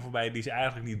allemaal dingen voorbij die ze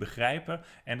eigenlijk niet begrijpen.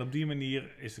 En op die manier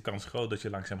is de kans groot dat je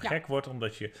langzaam gek wordt,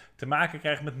 omdat je te maken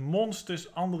krijgt met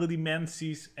monsters, andere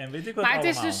dimensies en weet ik wat allemaal. Maar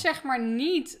het is dus zeg maar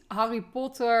niet Harry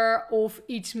Potter of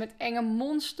iets met enge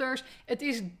monsters. Het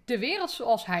is de wereld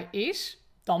zoals hij is,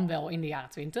 dan wel in de jaren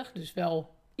 20, dus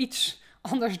wel iets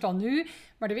anders dan nu.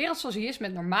 Maar de wereld zoals hij is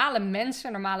met normale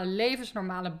mensen, normale levens,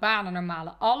 normale banen, normale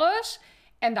alles.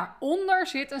 En daaronder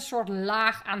zit een soort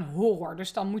laag aan horror.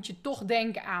 Dus dan moet je toch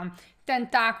denken aan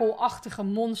tentakelachtige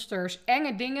monsters,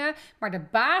 enge dingen. Maar de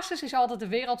basis is altijd de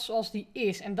wereld zoals die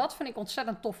is. En dat vind ik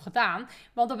ontzettend tof gedaan.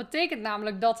 Want dat betekent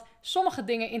namelijk dat sommige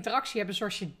dingen interactie hebben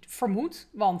zoals je vermoedt.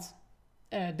 Want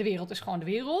de wereld is gewoon de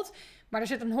wereld. Maar er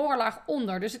zit een horrorlaag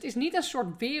onder. Dus het is niet een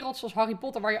soort wereld zoals Harry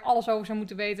Potter, waar je alles over zou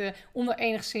moeten weten om er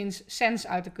enigszins sens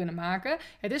uit te kunnen maken.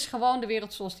 Het is gewoon de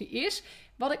wereld zoals die is.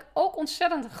 Wat ik ook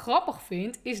grappig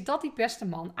vind, is dat die beste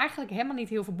man eigenlijk helemaal niet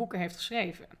heel veel boeken heeft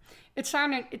geschreven.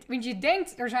 Want je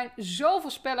denkt, er zijn zoveel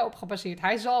spellen op gebaseerd.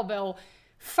 Hij zal wel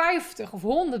 50 of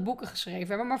 100 boeken geschreven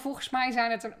hebben, maar volgens mij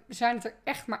zijn het er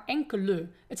echt maar enkele.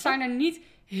 Het zijn er niet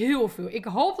heel veel. Ik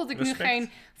hoop dat ik nu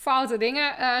geen foute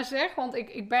dingen zeg, want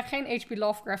ik ben geen H.P.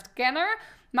 Lovecraft kenner.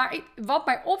 Maar wat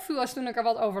mij opviel is toen ik er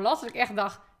wat over las, dat ik echt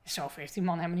dacht, zoveel heeft die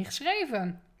man helemaal niet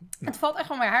geschreven. Het valt echt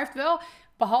wel mee. Hij heeft wel,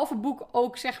 behalve boeken,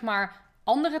 ook zeg maar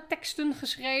andere teksten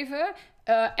geschreven.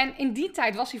 En in die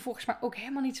tijd was hij volgens mij ook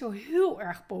helemaal niet zo heel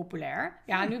erg populair.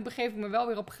 Ja, nu begeef ik me wel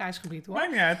weer op grijs gebied, hoor.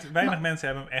 Maakt niet uit. Weinig mensen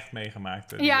hebben hem echt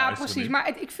meegemaakt. Ja, precies.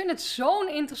 Maar ik vind het zo'n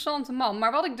interessante man.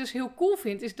 Maar wat ik dus heel cool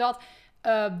vind, is dat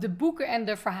de boeken en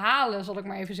de verhalen, zal ik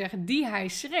maar even zeggen, die hij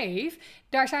schreef,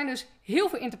 daar zijn dus heel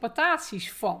veel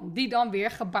interpretaties van, die dan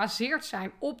weer gebaseerd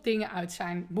zijn op dingen uit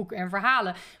zijn boeken en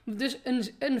verhalen. Dus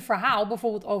een verhaal,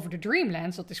 bijvoorbeeld over de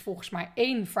Dreamlands, dat is volgens mij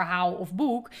 1 verhaal of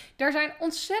boek, daar zijn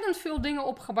ontzettend veel dingen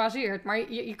op gebaseerd.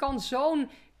 Maar je kan zo'n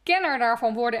kenner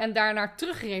daarvan worden en daarnaar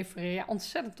terugrefereren. Ja,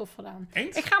 ontzettend tof gedaan.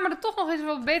 Eens? Ik ga me er toch nog eens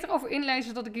wat beter over inlezen,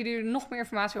 zodat ik jullie er nog meer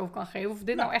informatie over kan geven. Of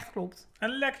dit nou echt klopt.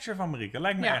 Een lecture van Marieke,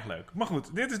 lijkt me erg leuk. Maar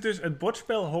goed, dit is dus het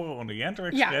bordspel Horror on the Oriental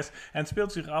Express. Ja. En het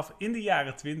speelt zich af in de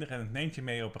jaren 20 en het neemt je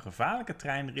mee op een gevaarlijke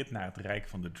treinrit naar het rijk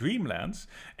van de Dreamlands.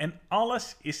 En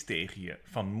alles is tegen je.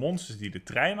 Van monsters die de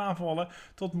trein aanvallen,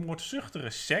 tot moordzuchtige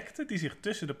secten die zich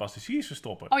tussen de passagiers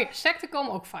verstoppen. Oh ja, secten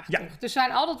komen ook vaak terug. Er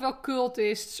zijn altijd wel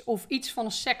cultists of iets van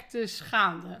een secte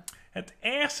gaande. Het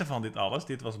ergste van dit alles,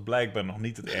 dit was blijkbaar nog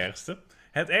niet het ergste.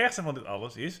 Het ergste van dit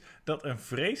alles is dat een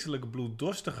vreselijk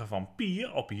bloeddorstige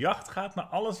vampier op jacht gaat naar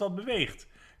alles wat beweegt.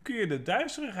 Kun je de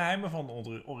duistere geheimen van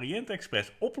de Orient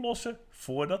Express oplossen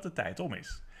voordat de tijd om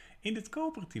is. In dit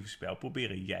coöperatieve spel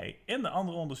proberen jij en de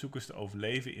andere onderzoekers te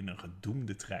overleven in een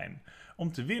gedoemde trein.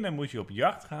 Om te winnen moet je op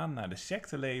jacht gaan naar de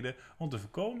secteleden om te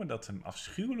voorkomen dat ze een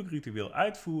afschuwelijk ritueel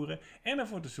uitvoeren en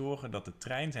ervoor te zorgen dat de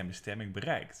trein zijn bestemming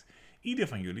bereikt. Ieder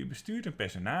van jullie bestuurt een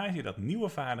personage dat nieuwe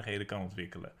vaardigheden kan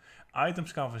ontwikkelen,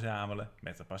 items kan verzamelen,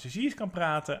 met de passagiers kan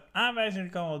praten, aanwijzingen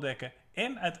kan ontdekken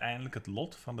en uiteindelijk het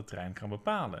lot van de trein kan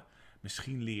bepalen.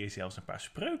 Misschien leer je zelfs een paar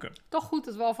spreuken. Toch goed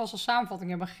dat we alvast een samenvatting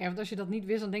hebben gegeven. Want als je dat niet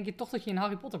wist, dan denk je toch dat je in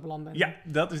Harry Potter beland bent. Ja,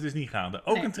 dat is dus niet gaande.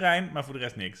 Ook een trein, maar voor de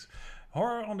rest niks.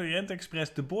 Horror on the Orient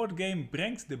Express, de boardgame,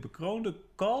 brengt de bekroonde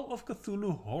Call of Cthulhu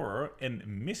Horror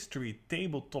en Mystery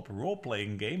Tabletop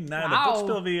Roleplaying Game naar de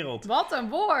bordspelwereld. Wat een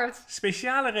woord!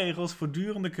 Speciale regels,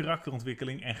 voortdurende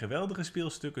karakterontwikkeling en geweldige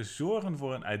speelstukken zorgen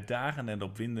voor een uitdagende en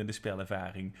opwindende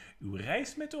spelervaring. Uw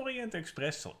reis met de Orient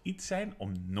Express zal iets zijn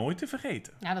om nooit te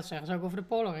vergeten. Ja, dat zeggen ze ook over de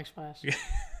Polar Express.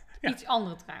 Ja. Iets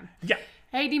andere trein. Ja.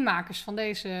 Hey, die makers van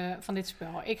dit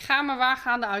spel. Ik ga me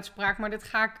wagen aan de uitspraak, maar dit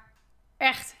ga ik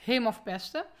echt helemaal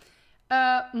verpesten.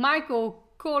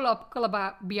 Michael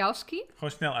Kolabiowski.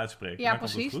 Gewoon snel uitspreken. Ja,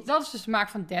 precies. Dat is dus de maak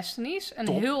van Destiny's. Een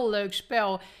heel leuk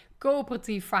spel.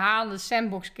 Coöperatief verhalen,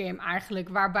 sandbox game eigenlijk.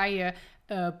 Waarbij je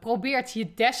probeert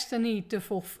je destiny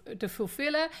te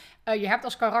fulfillen. Je hebt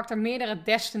als karakter meerdere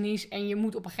destinies. En je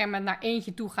moet op een gegeven moment naar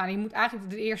eentje toe gaan. Je moet eigenlijk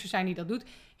de eerste zijn die dat doet.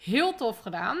 Heel tof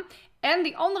gedaan. En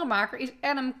die andere maker is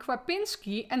Adam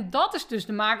Kwapinski. En dat is dus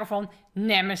de maker van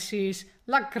Nemesis,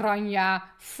 La Granja,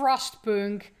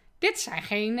 Frostpunk. Dit zijn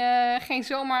geen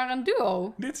zomaar een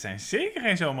duo. Dit zijn zeker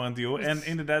geen zomaar een duo. En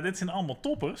inderdaad, dit zijn allemaal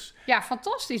toppers. Ja,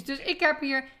 fantastisch. Dus ik heb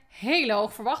hier hele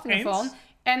hoge verwachtingen van.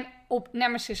 En op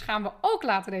Nemesis gaan we ook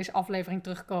later deze aflevering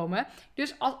terugkomen.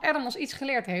 Dus als Adam ons iets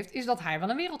geleerd heeft, is dat hij wel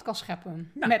een wereld kan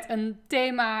scheppen. Nou. Met een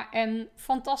thema en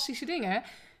fantastische dingen.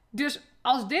 Dus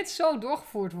als dit zo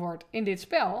doorgevoerd wordt in dit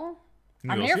spel,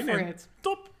 Meer voor het.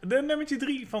 Top! De nummertje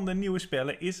 3 van de nieuwe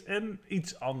spellen is een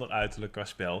iets ander uiterlijk qua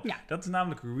spel. Ja. Dat is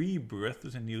namelijk Rebirth,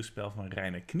 dus een nieuw spel van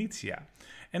Reiner Knizia.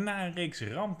 En na een reeks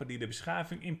rampen die de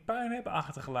beschaving in puin hebben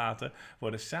achtergelaten,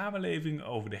 worden samenlevingen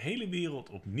over de hele wereld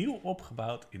opnieuw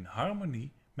opgebouwd in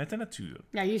harmonie met de natuur.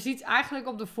 Ja, je ziet eigenlijk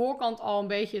op de voorkant al een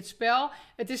beetje het spel.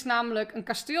 Het is namelijk een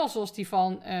kasteel zoals die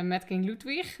van met King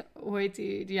Ludwig. Hoe heet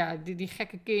die? Ja, die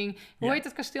gekke king. Hoe heet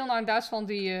het kasteel nou in Duitsland?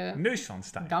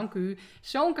 Neuschwanstein. Dank u.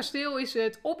 Zo'n kasteel is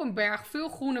het. Op een berg, veel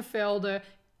groene velden.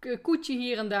 Koetje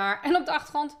hier en daar. En op de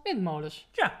achtergrond windmolens.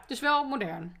 Ja. Dus wel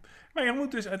modern. Maar je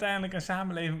moet dus uiteindelijk een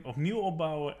samenleving opnieuw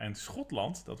opbouwen. En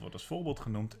Schotland, dat wordt als voorbeeld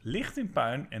genoemd, ligt in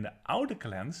puin. En de oude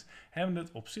clans hebben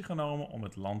het op zich genomen om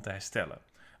het land te herstellen.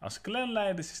 Als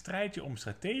clanleiders strijd je om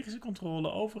strategische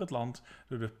controle over het land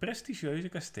door de prestigieuze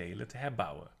kastelen te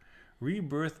herbouwen.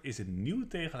 Rebirth is een nieuw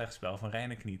tegenlegspel van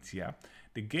Reiner Knizia.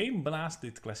 De game blaast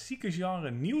dit klassieke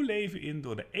genre nieuw leven in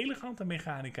door de elegante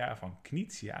mechanica van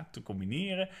Knizia te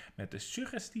combineren met de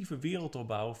suggestieve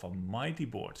wereldopbouw van Mighty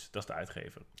Boards, dat is de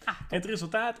uitgever. Het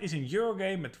resultaat is een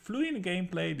Eurogame met vloeiende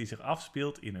gameplay die zich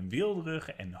afspeelt in een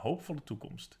weelderige en hoopvolle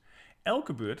toekomst.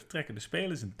 Elke beurt trekken de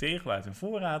spelers een tegel uit hun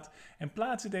voorraad en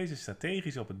plaatsen deze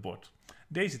strategisch op het bord.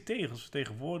 Deze tegels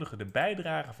vertegenwoordigen de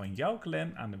bijdrage van jouw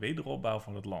clan aan de wederopbouw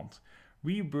van het land.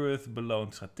 Rebirth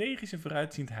beloont strategische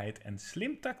vooruitziendheid en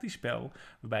slim tactisch spel,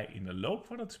 waarbij in de loop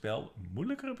van het spel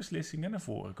moeilijkere beslissingen naar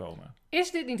voren komen.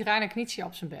 Is dit niet Reiner Knizia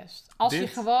op zijn best? Als je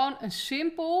gewoon een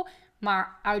simpel,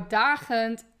 maar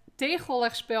uitdagend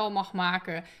tegellegspel mag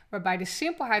maken, waarbij de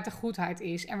simpelheid de goedheid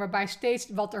is en waarbij steeds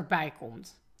wat erbij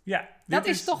komt. Ja, dat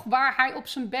is toch waar hij op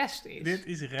zijn best is. Dit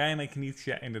is Reiner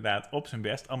Knizia inderdaad op zijn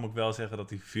best. Al moet ik wel zeggen dat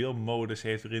hij veel modus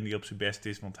heeft waarin hij op zijn best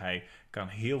is. Want hij kan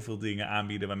heel veel dingen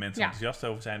aanbieden waar mensen enthousiast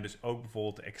over zijn. Dus ook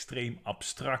bijvoorbeeld extreem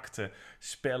abstracte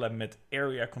spellen met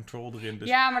area control erin. Dus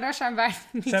ja, maar daar zijn wij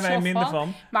niet zijn wij minder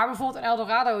van. Maar bijvoorbeeld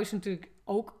Eldorado is natuurlijk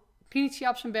ook Knizia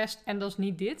op zijn best. En dat is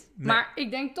niet dit. Nee. Maar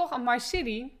ik denk toch aan My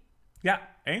City.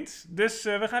 Ja, eens. Dus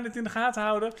we gaan dit in de gaten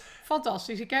houden.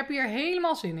 Fantastisch, ik heb hier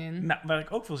helemaal zin in. Nou, waar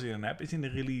ik ook veel zin in heb, is in de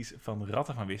release van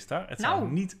Ratten van Wistar. Het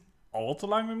zou niet al te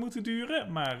lang meer moeten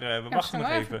duren, maar we wachten nog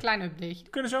even. Een klein updateje. We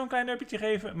kunnen zo een klein updateje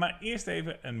geven, maar eerst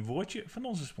even een woordje van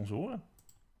onze sponsoren.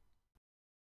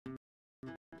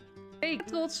 Hey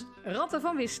trots, Ratten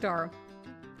van Wistar.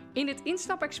 In dit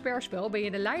instap-expertspel ben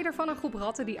je de leider van een groep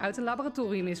ratten die uit een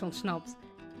laboratorium is ontsnapt.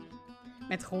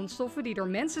 Met grondstoffen die door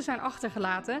mensen zijn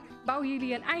achtergelaten, bouwen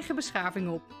jullie een eigen beschaving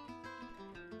op.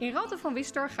 In Ratten van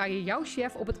Wistar ga je jouw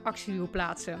chef op het actiewiel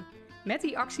plaatsen. Met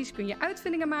die acties kun je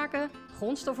uitvindingen maken,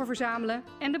 grondstoffen verzamelen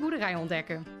en de boerderij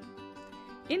ontdekken.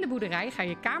 In de boerderij ga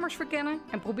je kamers verkennen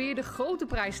en probeer je de grote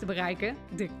prijs te bereiken,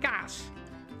 de kaas.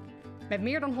 Met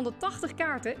meer dan 180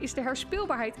 kaarten is de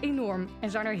herspeelbaarheid enorm en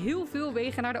zijn er heel veel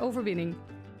wegen naar de overwinning.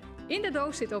 In de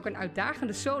doos zit ook een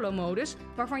uitdagende solo-modus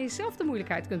waarvan je zelf de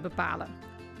moeilijkheid kunt bepalen.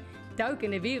 Duik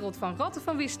in de wereld van Ratten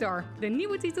van Wistar, de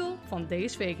nieuwe titel van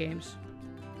DSV Games.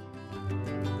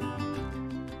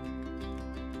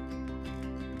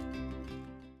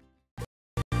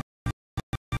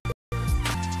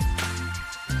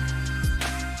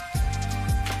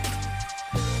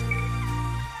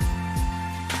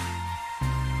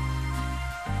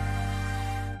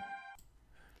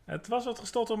 Het was wat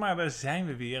gestotterd, maar daar zijn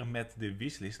we weer met de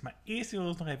Wishlist. Maar eerst willen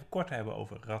we het nog even kort hebben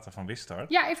over Ratten van Wistar.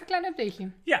 Ja, even een klein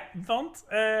updateje. Ja, want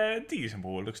die is een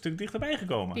behoorlijk stuk dichterbij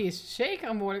gekomen. Die is zeker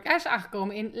een behoorlijk. Hij is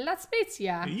aangekomen in La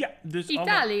Spezia. Ja, dus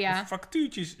Italië. alle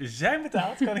factuurtjes zijn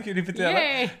betaald, kan ik jullie vertellen.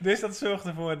 Yay. Dus dat zorgt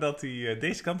ervoor dat hij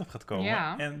deze kant op gaat komen.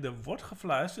 Ja. En er wordt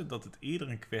gefluisterd dat het eerder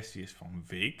een kwestie is van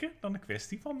weken dan een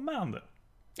kwestie van maanden.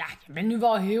 Ja, je bent nu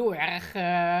wel heel erg...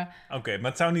 Oké, maar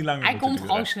het zou niet langer Hij moeten komt duren.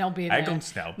 gewoon snel binnen. Hij komt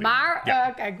snel binnen. Maar Ja.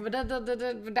 kijk,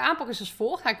 de aanpak is als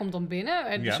volgt. Hij komt dan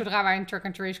binnen. Dus zodra wij een track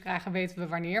and trace krijgen, weten we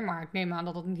wanneer. Maar ik neem aan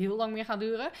dat het niet heel lang meer gaat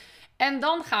duren. En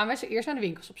dan gaan we ze eerst naar de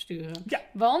winkels opsturen. Ja.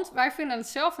 Want wij vinden het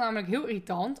zelf namelijk heel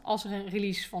irritant als er een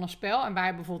release is van een spel. En wij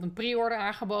hebben bijvoorbeeld een pre-order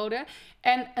aangeboden.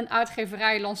 En een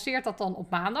uitgeverij lanceert dat dan op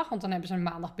maandag. Want dan hebben ze een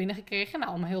maandag binnengekregen.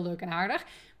 Nou, allemaal heel leuk en aardig.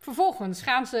 Vervolgens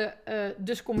gaan ze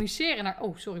dus communiceren naar...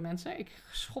 Oh, sorry mensen. Ik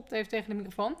schopte even tegen de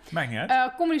microfoon. Maakt niet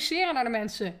uit. Communiceren naar de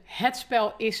mensen. Het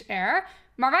spel is er.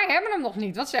 Maar wij hebben hem nog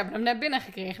niet, want ze hebben hem net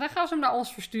binnengekregen. Dan gaan ze hem naar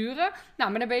ons versturen.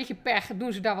 Nou, met een beetje pech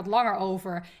doen ze daar wat langer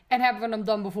over. En hebben we hem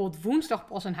dan bijvoorbeeld woensdag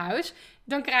pas in huis.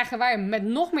 Dan krijgen wij hem met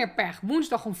nog meer pech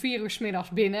woensdag om 4 uur 's middags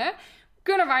binnen.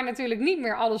 Kunnen wij natuurlijk niet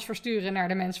meer alles versturen naar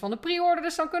de mensen van de pre-order.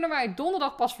 Dus dan kunnen wij het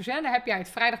donderdag pas verzenden. Heb jij het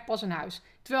vrijdag pas in huis.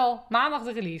 Terwijl maandag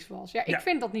de release was. Ja, ik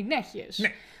vind dat niet netjes.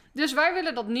 Nee. Dus wij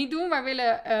willen dat niet doen. Wij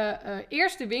willen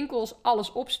eerst de winkels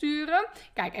alles opsturen.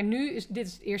 Kijk, en nu is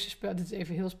dit het eerste spel. Dit is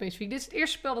even heel specifiek. Dit is het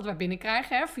eerste spel dat wij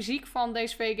binnenkrijgen, hè, fysiek van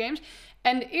DSV Games.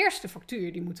 En de eerste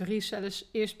factuur, die moeten resellers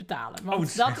eerst betalen. Want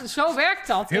zo werkt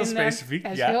dat. Heel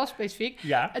specifiek. Ja, heel specifiek.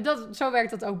 Ja. Zo werkt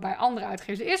dat ook bij andere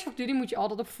uitgevers. De eerste factuur, die moet je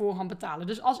altijd op voorhand betalen.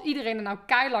 Dus als iedereen er nou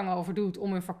keilang over doet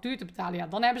om hun factuur te betalen, ja,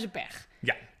 dan hebben ze pech.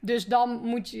 Ja. Dus dan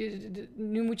moet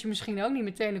je misschien ook niet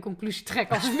meteen de conclusie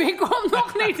trekken als een winkel hem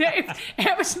nog niet heeft.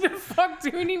 Hebben ze de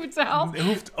factuur niet betaald? Dat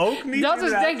hoeft ook niet. Dat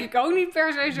inderdaad. is denk ik ook niet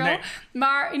per se zo. Nee.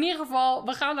 Maar in ieder geval,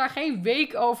 we gaan daar geen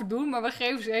week over doen. Maar we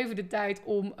geven ze even de tijd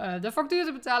om de factuur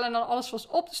te betalen en dan alles vast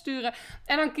op te sturen.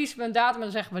 En dan kiezen we een datum en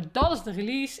dan zeggen we dat is de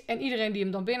release. En iedereen die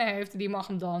hem dan binnen heeft, die mag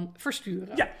hem dan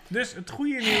versturen. Ja, dus het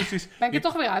goede nieuws is... Ben ik er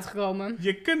toch weer uitgekomen?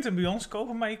 Je kunt hem bij ons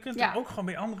kopen, maar je kunt hem ook gewoon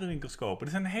bij andere winkels kopen.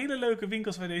 Er zijn hele leuke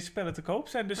winkels waar deze spellen te koop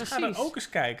zijn, dus Precies. ga dan ook eens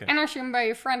kijken. En als je hem bij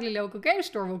je friendly local game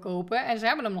store wil kopen en ze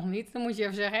hebben hem nog niet, dan moet je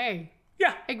even zeggen, hey,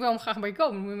 ja, ik wil hem graag bij je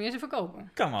kopen, dan moet je hem eerst even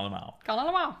kopen. Kan allemaal. Kan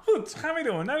allemaal. Goed, gaan we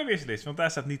door naar de wishlist, want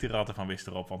daar staat niet de Ratten van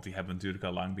Wistar op, want die hebben we natuurlijk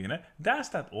al lang binnen. Daar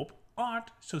staat op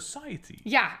Art Society.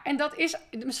 Ja, en dat is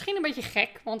misschien een beetje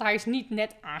gek, want hij is niet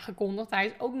net aangekondigd. Hij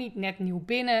is ook niet net nieuw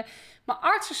binnen. Maar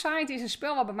Art Society is een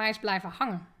spel wat bij mij is blijven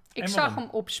hangen. Ik zag hem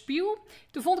op Spiel.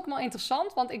 Toen vond ik hem wel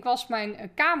interessant, want ik was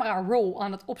mijn camera roll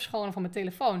aan het opschonen van mijn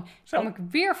telefoon. Kwam ik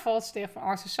weer vast tegen van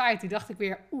Art Society. Dacht ik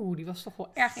weer, die was toch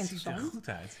wel erg interessant. Ziet er goed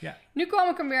uit, ja. Nu kwam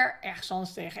ik hem weer ergens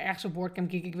anders tegen, ergens op Boardcamp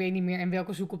Geek. Ik weet niet meer in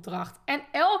welke zoekopdracht. En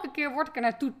elke keer word ik er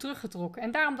naartoe teruggetrokken.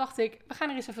 En daarom dacht ik, we gaan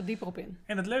er eens even dieper op in.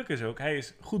 En het leuke is ook, hij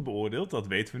is goed beoordeeld. Dat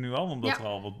weten we nu al, omdat er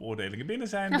al wat beoordelingen binnen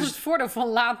zijn. Dat is dus... het voordeel van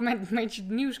laat met je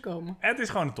nieuws komen. Het is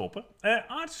gewoon een topper.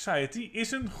 Art Society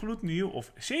is een gloednieuw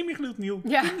of semi-gloednieuw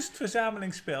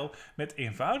kunstverzamelingsspel met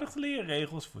eenvoudig te leren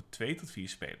regels voor 2 tot 4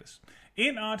 spelers.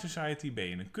 In Art Society ben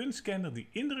je een kunstkenner die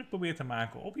indruk probeert te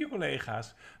maken op je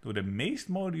collega's door de meest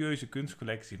modieuze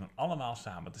kunstcollectie van allemaal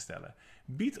samen te stellen.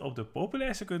 Bied op de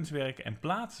populairste kunstwerken en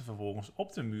plaats ze vervolgens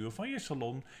op de muur van je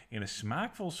salon in een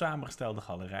smaakvol samengestelde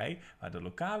galerij waar de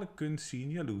lokale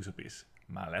kunstscene jaloers op is.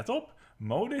 Maar let op,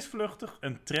 mode is vluchtig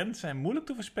en trends zijn moeilijk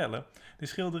te voorspellen. De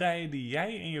schilderijen die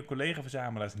jij en je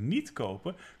collega-verzamelaars niet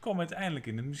kopen, komen uiteindelijk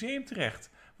in het museum terecht,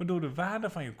 waardoor de waarde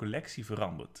van je collectie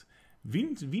verandert.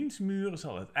 Wiens muur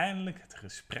zal uiteindelijk het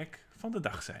gesprek van de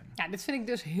dag zijn. Ja, dit vind ik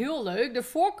dus heel leuk. De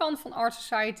voorkant van Art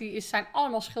Society zijn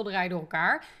allemaal schilderijen door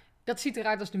elkaar. Dat ziet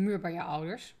eruit als de muur bij je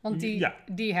ouders. Want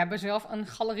die hebben zelf een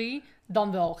galerie.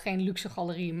 Dan wel geen luxe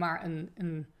galerie, maar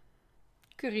een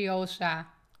curiosa,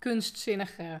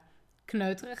 kunstzinnige,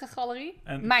 kneuterige galerie.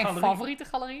 Mijn favoriete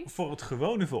galerie. Voor het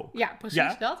gewone volk. Ja,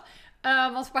 precies dat.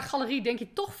 Want bij galerie denk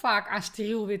je toch vaak aan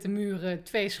steriel witte muren,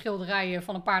 2 schilderijen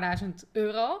van een paar duizend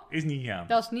euro. Is niet gaande.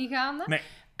 Dat is niet gaande. Nee.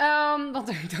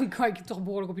 Want dan kan je toch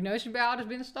behoorlijk op je neus als je bij ouders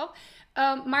binnenstapt.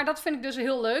 Maar dat vind ik dus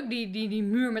heel leuk. Die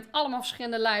muur met allemaal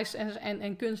verschillende lijsten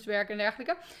en kunstwerken en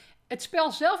dergelijke. Het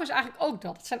spel zelf is eigenlijk ook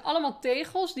dat. Het zijn allemaal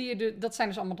tegels. Dat zijn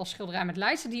dus allemaal dat schilderijen met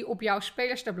lijsten die je op jouw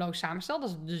spelerstableau samenstelt. Dat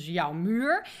is dus jouw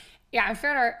muur. Ja, en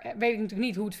verder weet ik natuurlijk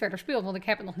niet hoe het verder speelt, want ik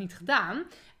heb het nog niet gedaan.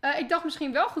 Ik dacht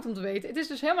misschien wel goed om te weten. Het is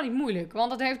dus helemaal niet moeilijk,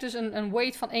 want het heeft dus een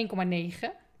weight van 1,9.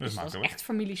 Dus dat is echt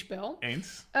familiespel.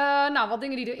 Eens. Wat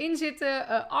dingen die erin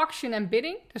zitten. Action en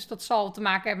bidding. Dus dat zal te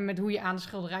maken hebben met hoe je aan de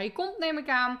schilderijen komt, neem ik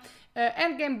aan.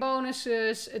 Endgame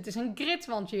bonuses. Het is een grid,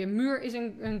 want je muur is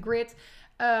een grid.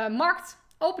 Markt.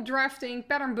 Open drafting,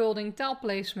 pattern building, tile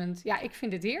placement. Ja, ik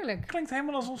vind dit heerlijk. Klinkt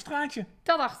helemaal als ons straatje.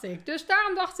 Dat dacht ik. Dus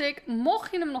daarom dacht ik,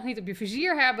 mocht je hem nog niet op je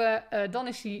vizier hebben, dan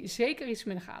is hij zeker iets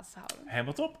om in de gaten te houden.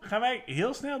 Helemaal top. Gaan wij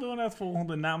heel snel door naar het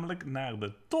volgende, namelijk naar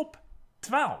de top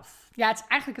 12. Ja, het is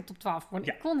eigenlijk een top 12 geworden.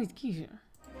 Ja. Ik kon niet kiezen.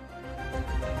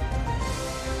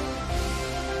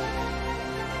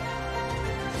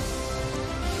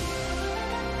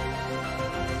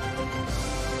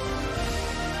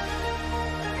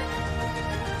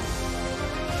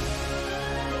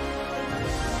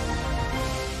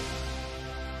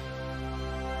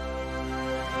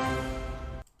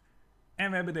 En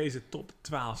we hebben deze top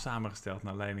 12 samengesteld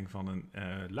naar leiding van een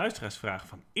luisteraarsvraag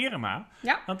van Irma.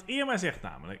 Ja. Want Irma zegt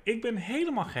namelijk, ik ben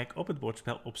helemaal gek op het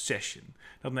bordspel Obsession.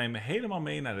 Dat neemt me helemaal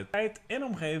mee naar de tijd en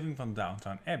omgeving van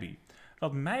Downton Abbey.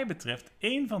 Wat mij betreft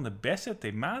een van de beste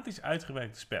thematisch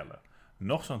uitgewerkte spellen.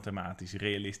 Nog zo'n thematisch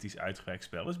realistisch uitgewerkt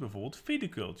spel is bijvoorbeeld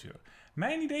Viticulture.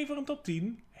 Mijn idee voor een top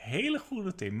 10, hele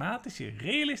goede thematische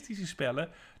realistische spellen.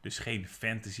 Dus geen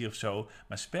fantasy of zo,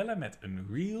 maar spellen met een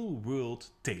real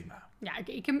world thema. Ja,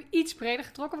 ik heb hem iets breder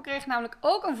getrokken. We kregen namelijk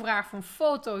ook een vraag van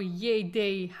Foto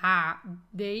JDHD.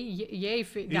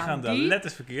 Die gaan de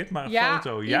letters verkeerd, maar een ja,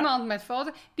 foto, ja. Iemand met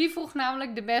foto. Die vroeg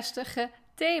namelijk de beste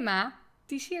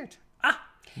gethematiseerd. Ah,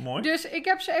 mooi. Dus ik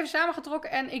heb ze even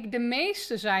samengetrokken en de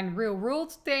meeste zijn real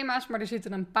world thema's, maar er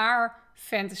zitten een paar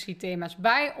fantasy thema's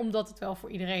bij, omdat het wel voor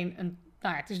iedereen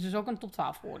het is dus ook een top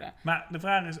 12 geworden. Maar de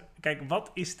vraag is, kijk,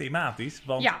 wat is thematisch?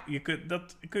 Want Ja.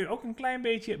 dat kun je ook een klein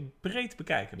beetje breed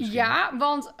bekijken misschien. Ja,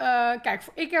 want kijk,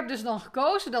 ik heb dus dan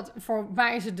gekozen dat voor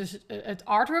mij is het dus het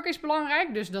artwork is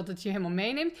belangrijk, dus dat het je helemaal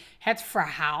meeneemt. Het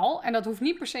verhaal, en dat hoeft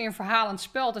niet per se een verhaal aan het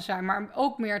spel te zijn, maar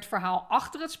ook meer het verhaal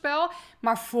achter het spel.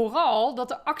 Maar vooral dat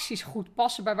de acties goed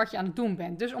passen bij wat je aan het doen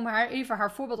bent. Dus om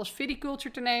haar voorbeeld als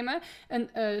Viticulture te nemen,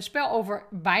 een spel over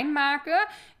wijn maken,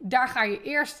 daar ga je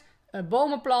eerst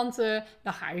bomen planten,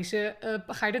 dan ga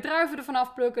je de druiven ervan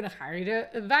afplukken, dan ga je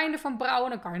de wijn ervan brouwen,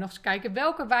 dan kan je nog eens kijken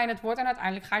welke wijn het wordt en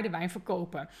uiteindelijk ga je de wijn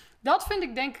verkopen. Dat vind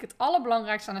ik denk ik het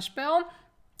allerbelangrijkste aan een spel,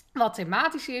 wat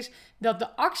thematisch is, dat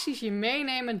de acties je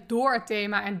meenemen door het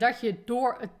thema en dat je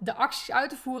door de acties uit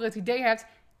te voeren het idee hebt,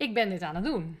 ik ben dit aan het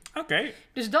doen. Oké.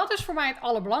 Dus dat is voor mij het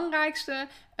allerbelangrijkste.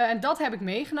 En dat heb ik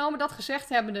meegenomen. Dat gezegd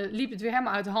hebbende liep het weer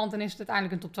helemaal uit de hand en is het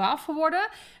uiteindelijk een top 12 geworden.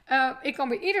 Ik kan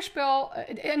bij ieder spel,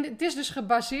 en het is dus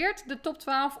gebaseerd, de top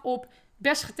 12, op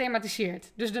best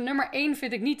gethematiseerd. Dus de nummer 1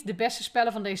 vind ik niet de beste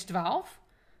spellen van deze 12.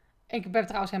 Ik heb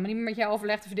trouwens helemaal niet meer met jou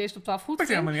overlegd of je deze top 12 goed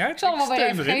vindt. Helemaal niet uit. Ik zal hem wel weer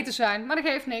Steun even erin. vergeten zijn, maar dat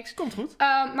geeft niks. Komt goed.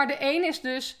 Maar de 1 is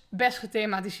dus best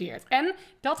gethematiseerd. En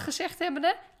dat gezegd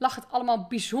hebbende, lag het allemaal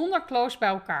bijzonder close bij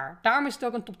elkaar. Daarom is het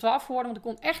ook een top 12 geworden, want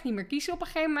ik kon echt niet meer kiezen op een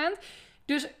gegeven moment.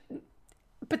 Dus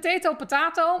potato,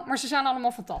 potato, maar ze zijn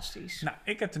allemaal fantastisch. Nou,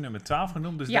 ik heb de nummer 12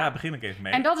 genoemd, dus Ja. daar begin ik even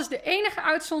mee. En dat is de enige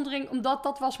uitzondering, omdat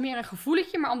dat was meer een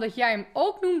gevoeletje. Maar omdat jij hem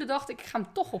ook noemde, dacht ik ga hem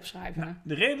toch opschrijven. Nou,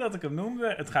 de reden dat ik hem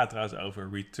noemde, het gaat trouwens over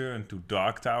Return to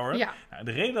Dark Tower. Ja. Nou,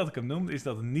 de reden dat ik hem noemde is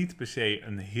dat het niet per se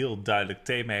een heel duidelijk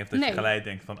thema heeft. Dat Nee. je gelijk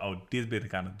denkt van, oh, dit ben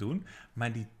ik aan het doen.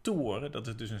 Maar die toren, dat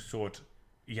is dus een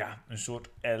soort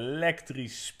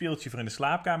elektrisch speeltje voor in de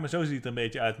slaapkamer. Zo ziet het er een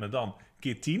beetje uit, maar dan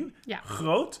keer 10. Ja.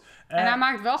 Groot. En hij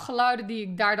maakt wel geluiden die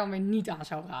ik daar dan weer niet aan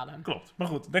zou raden. Klopt. Maar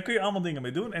goed, daar kun je allemaal dingen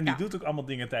mee doen. En die Ja. doet ook allemaal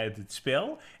dingen tijdens het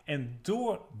spel. En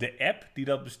door de app die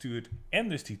dat bestuurt en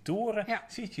dus die toren, Ja.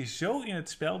 zit je zo in het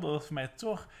spel dat het voor mij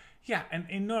toch een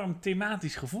enorm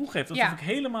thematisch gevoel geeft. Alsof ik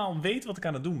helemaal weet wat ik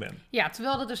aan het doen ben. Ja,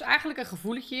 terwijl dat dus eigenlijk een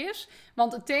gevoeletje is.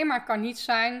 Want het thema kan niet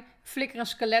zijn, flikker een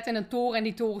skelet in een toren en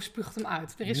die toren spuugt hem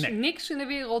uit. Er is niks in de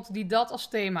wereld die dat als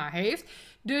thema heeft.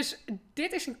 Dus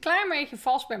dit is een klein beetje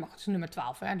vals bij. Maar het is nummer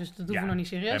 12, hè? Dus dat hoeven we nog niet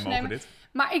serieus te nemen.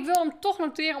 Maar ik wil hem toch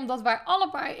noteren, omdat wij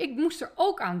allebei... Ik moest er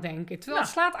ook aan denken. Terwijl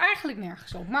het slaat eigenlijk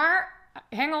nergens op. Maar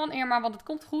hang on, Irma, want het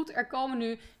komt goed. Er komen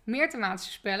nu meer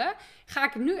thematische spellen. Ga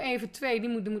ik nu even 2...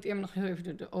 Die moet Irma nog heel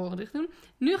even de oren dicht doen.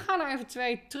 Nu gaan er even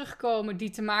 2 terugkomen die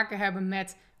te maken hebben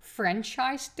met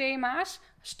franchise-thema's.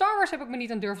 Star Wars heb ik me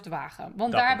niet aan durven te wagen.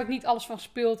 Want daar heb ik niet alles van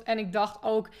gespeeld. En ik dacht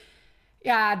ook...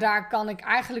 Ja, daar kan ik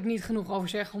eigenlijk niet genoeg over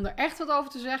zeggen om er echt wat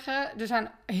over te zeggen. Er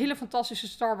zijn hele fantastische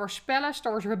Star Wars spellen.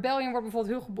 Star Wars Rebellion wordt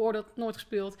bijvoorbeeld heel gebeoordeeld, nooit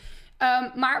gespeeld.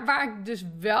 Maar waar ik dus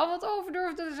wel wat over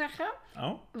durfde te zeggen,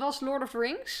 was Lord of the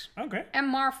Rings en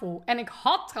Marvel. En ik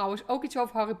had trouwens ook iets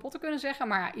over Harry Potter kunnen zeggen.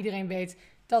 Maar ja, iedereen weet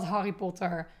dat Harry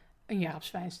Potter een jaar op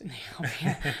zwijnste.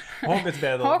 Hogwarts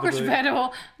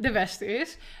Battle de beste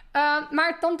is.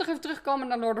 Maar dan toch even terugkomen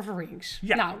naar Lord of the Rings.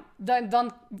 Ja. Nou,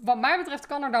 dan, wat mij betreft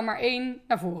kan er dan maar 1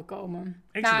 naar voren komen.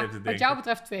 Ik zit even te denken. Wat jou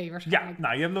betreft 2 waarschijnlijk.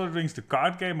 Ja, je hebt Lord of the Rings de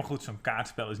card game. Maar goed, zo'n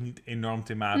kaartspel is niet enorm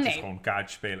thematisch. Gewoon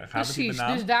kaartjes spelen. Precies,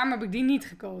 dus daarom heb ik die niet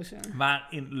gekozen. Maar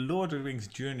in Lord of the Rings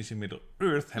Journeys in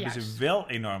Middle-earth hebben ze wel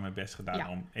enorm hun best gedaan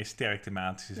om sterk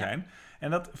thematisch te zijn.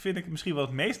 En dat vind ik misschien wel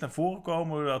het meest naar voren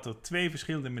komen, doordat er 2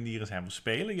 verschillende manieren zijn van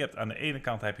spelen. Je hebt aan de ene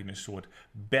kant heb je een soort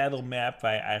battle map,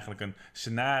 waar je eigenlijk een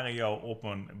scenario op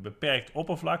een beperkt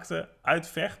oppervlakte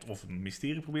uitvecht, of een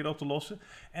mysterie probeert op te lossen.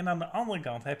 En aan de andere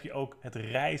kant heb je ook het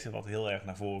reizen, wat heel erg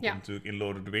naar voren komt natuurlijk in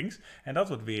Lord of the Rings. En dat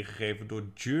wordt weergegeven door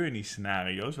journey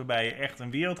scenario's, waarbij je echt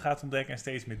een wereld gaat ontdekken en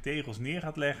steeds meer tegels neer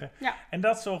gaat leggen. Ja. En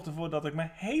dat zorgt ervoor dat ik me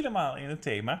helemaal in het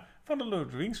thema van de Lord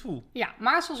of the Rings voel. Ja,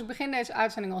 maar zoals ik begin deze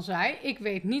uitzending al zei, ik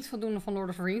weet niet voldoende van Lord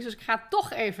of the Rings, dus ik ga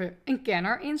toch even een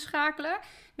kenner inschakelen.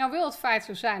 Nou wil het feit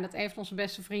zo zijn dat een van onze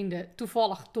beste vrienden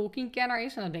toevallig Tolkien-kenner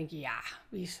is. En dan denk je, ja,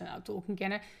 wie is er nou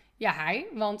Tolkien-kenner? Ja, hij.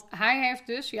 Want hij heeft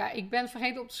dus, ik ben het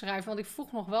vergeten op te schrijven, want ik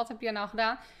vroeg nog, wat heb jij nou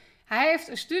gedaan? Hij heeft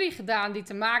een studie gedaan die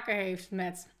te maken heeft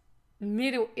met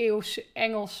middeleeuwse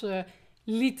Engelse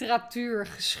literatuur,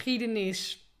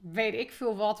 geschiedenis, weet ik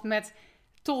veel wat, met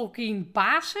Tolkien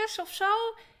basis of zo.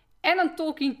 En een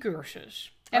Tolkien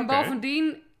cursus. En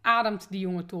bovendien ademt die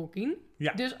jonge Tolkien.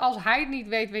 Ja. Dus als hij het niet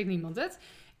weet, weet niemand het.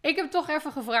 Ik heb toch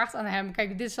even gevraagd aan hem.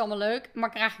 Kijk, dit is allemaal leuk. Maar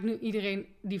krijg ik nu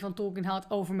iedereen die van Tolkien houdt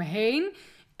over me heen?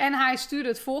 En hij stuurde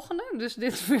het volgende. Dus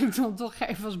dit wil ik dan toch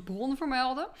even als bron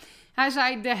vermelden. Hij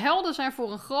zei, de helden zijn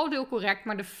voor een groot deel correct,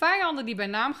 maar de vijanden die bij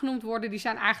naam genoemd worden, die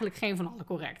zijn eigenlijk geen van alle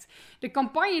correct. De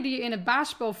campagne die je in het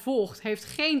basisspel volgt, heeft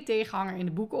geen tegenhanger in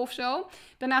de boeken of zo.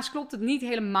 Daarnaast klopt het niet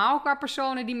helemaal qua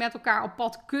personen die met elkaar op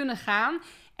pad kunnen gaan.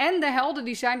 En de helden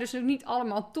die zijn dus ook niet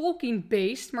allemaal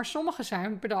Tolkien-based, maar sommige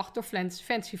zijn bedacht door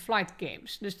Fantasy Flight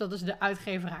Games. Dus dat is de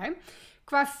uitgeverij.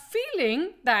 Qua feeling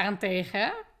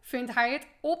daarentegen vindt hij het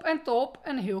op en top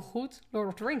een heel goed Lord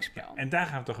of the Rings spel. En daar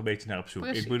gaan we toch een beetje naar op zoek.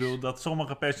 Precies. Ik bedoel dat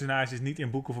sommige personages niet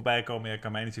in boeken voorbij komen. Ja,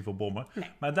 kan mij niet zoveel bommen. Nee.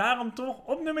 Maar daarom toch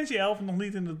op nummertje 11, nog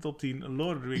niet in de top 10,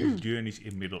 Lord of the Rings Journeys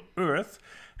in Middle-earth.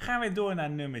 Gaan we door naar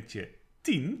nummertje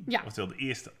 10. Ja. Oftewel de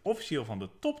eerste officieel van de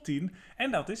top 10.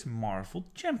 En dat is Marvel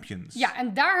Champions. Ja,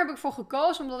 en daar heb ik voor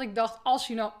gekozen omdat ik dacht, als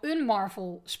je nou een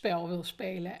Marvel spel wil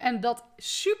spelen en dat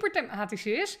super thematisch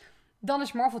is, dan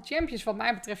is Marvel Champions wat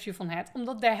mij betreft je van het.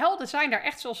 Omdat de helden zijn daar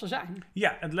echt zoals ze zijn.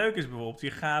 Ja, het leuke is bijvoorbeeld,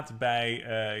 je gaat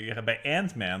bij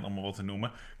Ant-Man, om maar wat te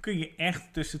noemen, kun je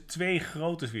echt tussen 2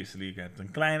 groottes wisselen. Je hebt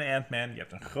een kleine Ant-Man, je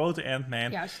hebt een grote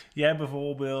Ant-Man. Juist. Je hebt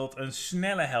bijvoorbeeld een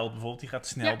snelle held, bijvoorbeeld, die gaat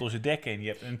snel door zijn dek heen. Je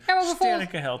hebt een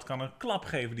sterke held, kan een klap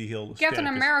geven die heel sterk is.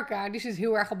 Captain America, die zit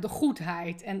heel erg op de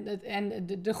goedheid. En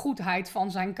de goedheid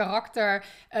van zijn karakter.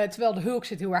 Terwijl de Hulk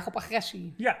zit heel erg op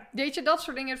agressie. Ja. Weet je, dat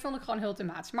soort dingen vond ik gewoon heel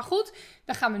thematisch. Maar goed,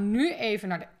 dan gaan we nu even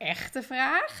naar de echte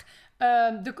vraag.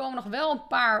 Er komen nog wel een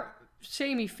paar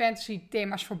semi-fantasy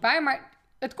thema's voorbij, maar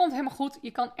het komt helemaal goed.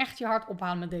 Je kan echt je hart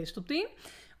ophalen met deze top 10.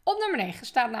 Op nummer 9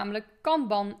 staat namelijk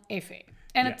Kanban EV.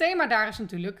 En het thema daar is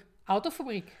natuurlijk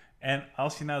autofabriek. En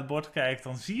als je naar het bord kijkt,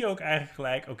 dan zie je ook eigenlijk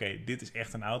gelijk, oké, dit is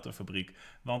echt een autofabriek.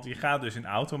 Want je gaat dus een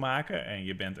auto maken en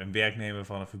je bent een werknemer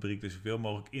van een fabriek, dus zoveel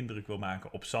mogelijk indruk wil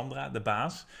maken op Sandra, de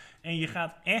baas. En je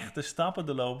gaat echt de stappen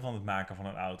doorlopen van het maken van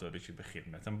een auto. Dus je begint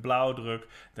met een blauwdruk,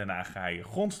 daarna ga je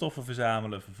grondstoffen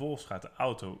verzamelen, vervolgens gaat de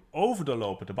auto over de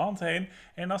lopende band heen.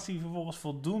 En als die vervolgens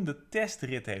voldoende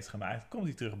testrit heeft gemaakt, komt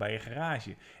hij terug bij je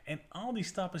garage. En al die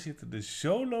stappen zitten er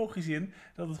zo logisch in,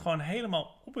 dat het gewoon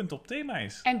helemaal op en top thema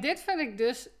is. En dit vind ik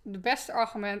dus de beste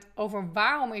argument over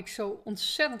waarom ik zo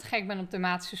ontzettend gek ben op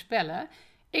thematische spellen.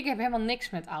 Ik heb helemaal niks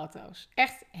met auto's.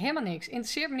 Echt helemaal niks.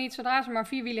 Interesseert me niet. Zodra ze maar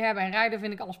 4 wielen hebben en rijden,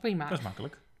 vind ik alles prima. Dat is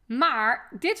makkelijk. Maar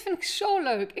dit vind ik zo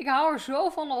leuk. Ik hou er zo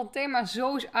van dat het thema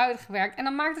zo is uitgewerkt. En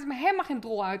dan maakt het me helemaal geen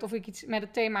drol uit of ik iets met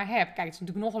het thema heb. Kijk, het is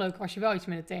natuurlijk nog leuker als je wel iets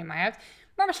met het thema hebt.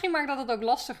 Maar misschien maakt dat het ook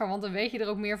lastiger, want dan weet je er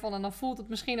ook meer van. En dan voelt het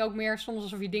misschien ook meer soms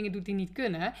alsof je dingen doet die niet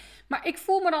kunnen. Maar ik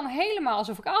voel me dan helemaal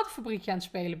alsof ik autofabriekje aan het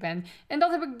spelen ben. En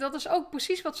dat is ook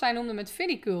precies wat zij noemde met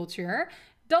viticulture.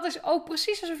 Dat is ook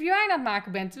precies alsof je wijn aan het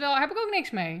maken bent. Terwijl daar heb ik ook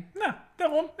niks mee. Nou,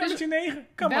 daarom. Nummertje 9.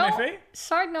 Kan maar even.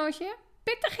 Side noteje.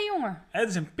 Pittige jongen. Het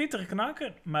is een pittige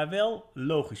knakker, maar wel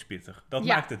logisch pittig. Dat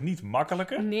maakt het niet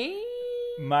makkelijker. Nee.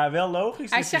 Maar wel logisch.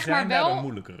 Hij dus zegt zijn maar wel daar de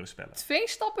moeilijkere spellen. 2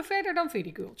 stappen verder dan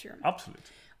viticulture.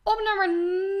 Absoluut. Op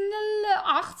nummer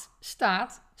 8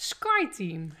 staat Sky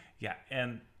Team. Ja,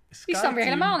 en Die is dan weer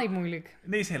helemaal niet moeilijk.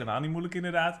 Nee, is helemaal niet moeilijk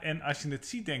inderdaad. En als je het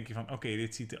ziet, denk je van, oké,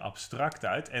 dit ziet er abstract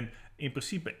uit. En in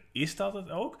principe is dat het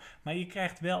ook. Maar je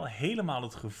krijgt wel helemaal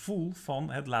het gevoel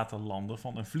van het laten landen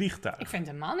van een vliegtuig. Ik vind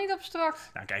het helemaal niet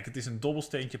abstract. Nou kijk, het is een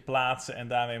dobbelsteentje plaatsen. En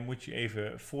daarmee moet je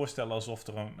even voorstellen alsof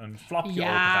er een flapje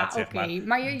open gaat, zeg maar. Ja,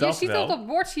 maar je ziet op dat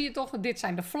bord, zie je toch, dit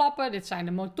zijn de flappen, dit zijn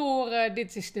de motoren,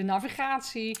 dit is de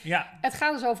navigatie. Ja. Het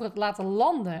gaat dus over het laten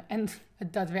landen en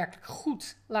het daadwerkelijk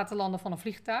goed laten landen van een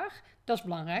vliegtuig. Dat is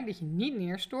belangrijk, dat je niet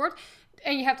neerstort.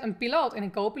 En je hebt een piloot en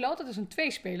een co-piloot. Dat is een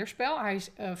 2-spelerspel. Hij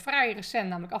is vrij recent,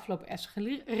 namelijk afgelopen S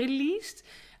released.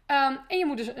 En je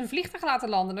moet dus een vliegtuig laten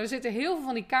landen. Er zitten heel veel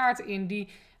van die kaarten in die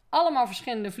allemaal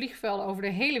verschillende vliegvelden over de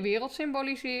hele wereld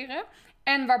symboliseren.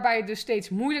 En waarbij het dus steeds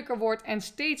moeilijker wordt en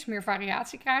steeds meer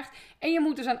variatie krijgt. En je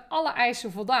moet dus aan alle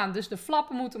eisen voldaan. Dus de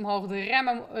flappen moeten omhoog, de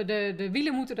remmen, de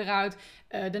wielen moeten eruit.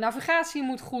 De navigatie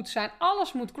moet goed zijn.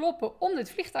 Alles moet kloppen om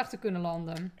dit vliegtuig te kunnen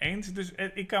landen. Eens, dus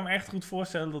ik kan me echt goed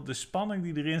voorstellen dat de spanning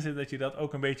die erin zit, dat je dat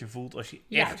ook een beetje voelt als je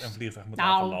echt een vliegtuig moet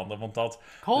laten landen. Want dat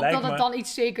ik hoop dat het dan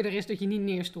iets zekerder is dat je niet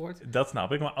neerstort. Dat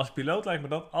snap ik, maar als piloot lijkt me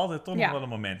dat altijd toch nog wel een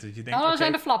moment. Dat je denkt, dan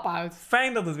zijn de flappen uit.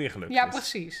 Fijn dat het weer gelukt is. Ja,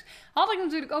 precies. Had ik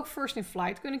natuurlijk ook First in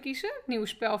Flight kunnen kiezen. Het nieuwe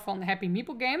spel van Happy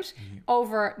Meeple Games.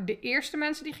 Over de eerste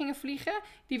mensen die gingen vliegen.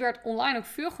 Die werd online ook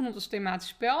veel genoemd als thematisch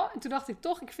spel. En toen dacht ik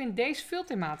toch, ik vind deze veel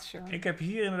thematischer. Ik heb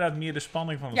hier inderdaad meer de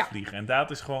spanning van het vliegen. En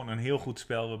dat is gewoon een heel goed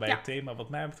spel waarbij het thema wat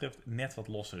mij betreft net wat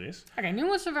losser is. Oké, nu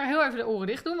moeten we weer heel even de oren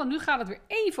dicht doen. Want nu gaat het weer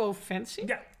even over fantasy.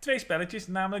 Ja, 2 spelletjes.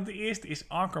 Namelijk de eerste is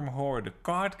Arkham Horror, de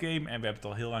card game. En we hebben het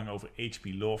al heel lang over H.P.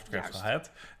 Lovecraft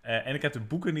gehad. En ik heb de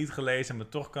boeken niet gelezen, maar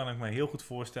toch kan ik me heel goed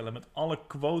voorstellen met alle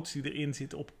quotes die erin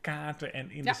zitten op kaarten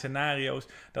en in de scenario's,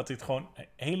 dat dit gewoon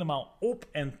helemaal op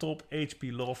en top H.P.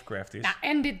 Lovecraft is. Nou,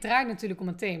 en dit draait natuurlijk om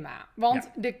een thema. Want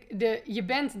je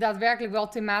bent daadwerkelijk wel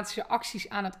thematische acties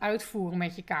aan het uitvoeren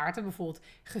met je kaarten. Bijvoorbeeld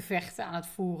gevechten aan het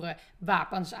voeren,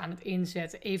 wapens aan het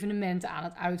inzetten, evenementen aan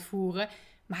het uitvoeren.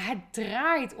 Maar het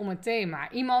draait om een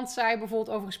thema. Iemand zei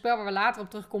bijvoorbeeld over een spel waar we later op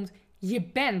terugkomt, je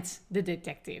bent de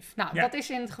detective. Nou, dat is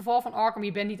in het geval van Arkham,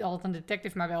 je bent niet altijd een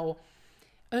detective, maar wel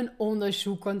een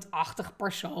onderzoekend-achtig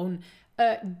persoon.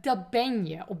 Dat ben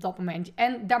je op dat moment.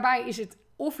 En daarbij is het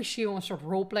officieel een soort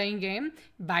roleplaying game.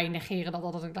 Wij negeren dat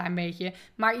altijd een klein beetje.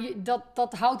 Maar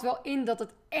dat houdt wel in dat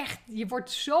het echt, je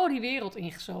wordt zo die wereld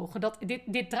ingezogen. Dat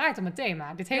dit draait om een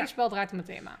thema. Dit hele spel draait om een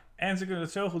thema. En ze kunnen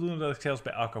het zo goed doen dat ik zelfs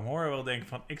bij Arkham Horror wel denk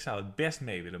van, ik zou het best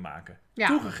mee willen maken. Ja.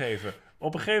 Toegegeven,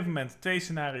 op een gegeven moment 2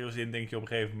 scenario's in, denk je op een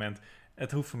gegeven moment,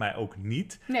 het hoeft voor mij ook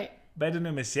niet. Nee. Bij de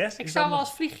nummer 6... Ik zou wel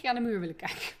als vliegje aan de muur willen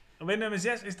kijken. Bij nummer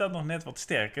 6 is dat nog net wat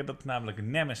sterker. Dat is namelijk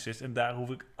een Nemesis. En daar hoef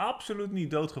ik absoluut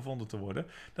niet doodgevonden te worden.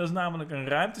 Dat is namelijk een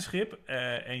ruimteschip.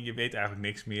 En je weet eigenlijk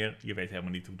niks meer. Je weet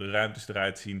helemaal niet hoe de ruimtes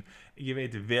eruit zien. Je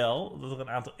weet wel dat er een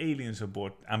aantal aliens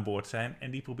aan boord zijn.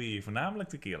 En die probeer je voornamelijk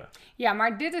te killen. Ja,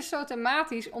 maar dit is zo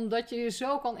thematisch omdat je je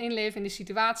zo kan inleven in de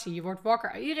situatie. Je wordt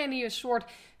wakker. Iedereen die een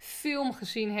soort film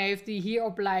gezien heeft die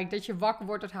hierop lijkt. Dat je wakker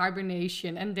wordt uit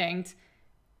hibernation en denkt,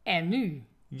 en nu?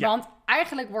 Ja. Want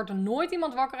eigenlijk wordt er nooit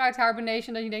iemand wakker uit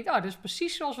hibernation dat je denkt, dit is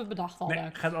precies zoals we het bedacht hadden. Nee,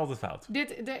 gaat altijd fout.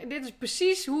 Dit is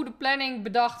precies hoe de planning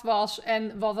bedacht was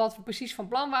en wat we precies van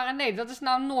plan waren. Nee, dat is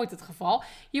nou nooit het geval.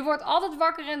 Je wordt altijd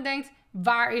wakker en denkt,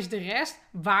 waar is de rest?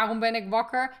 Waarom ben ik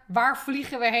wakker? Waar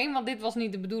vliegen we heen? Want dit was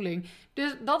niet de bedoeling.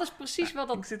 Dus dat is precies wat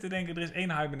dat... Ik zit te denken, er is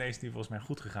 1 hibernation die volgens mij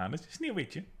goed gegaan is.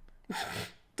 Sneeuwwitje.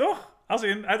 Toch?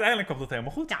 Uiteindelijk komt dat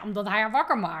helemaal goed. Ja, omdat hij haar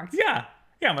wakker maakt.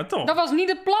 Ja, maar toch. Dat was niet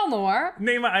het plan, hoor.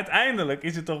 Nee, maar uiteindelijk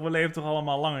is het toch, we leven toch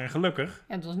allemaal lang en gelukkig.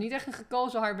 En het was niet echt een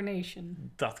gekozen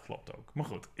hibernation. Dat klopt ook. Maar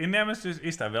goed, in Nemesis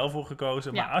is daar wel voor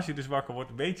gekozen. Maar als je dus wakker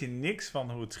wordt, weet je niks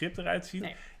van hoe het schip eruit ziet.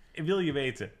 Nee. Wil je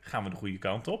weten, gaan we de goede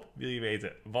kant op? Wil je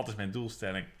weten, wat is mijn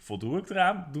doelstelling? Voldoe ik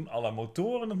eraan? Doen alle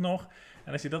motoren het nog?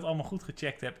 En als je dat allemaal goed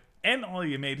gecheckt hebt en al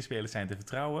je medespelers zijn te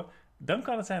vertrouwen, Dan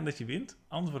kan het zijn dat je wint,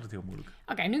 anders wordt het heel moeilijk.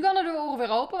 Oké, nu gaan de oren weer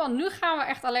open, want nu gaan we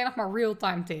echt alleen nog maar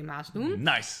real-time thema's doen.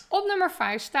 Nice! Op nummer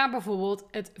 5 staat bijvoorbeeld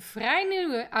het vrij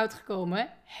nieuwe uitgekomen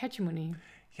Hegemony.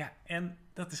 Ja, en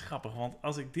dat is grappig, want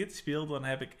als ik dit speel, dan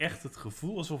heb ik echt het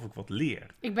gevoel alsof ik wat leer.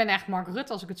 Ik ben echt Mark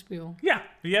Rutte als ik het speel. Ja,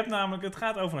 je hebt namelijk, het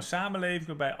gaat over een samenleving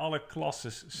waarbij alle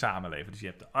klasses samenleven. Dus je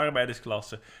hebt de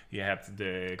arbeidersklasse, je hebt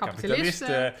de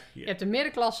kapitalisten, je hebt de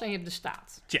middenklasse en je hebt de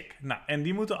staat. Check. Nou, en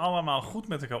die moeten allemaal goed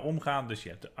met elkaar omgaan. Dus je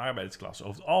hebt de arbeidersklasse.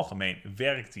 Over het algemeen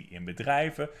werkt die in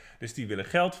bedrijven. Dus die willen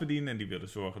geld verdienen en die willen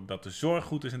zorgen dat de zorg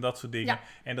goed is en dat soort dingen. Ja.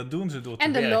 En dat doen ze door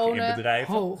te werken in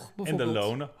bedrijven. Hoog, en de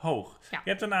lonen hoog. Ja. Je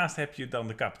hebt daarnaast heb je dan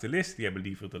de kapitalisten, die hebben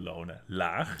liever de lonen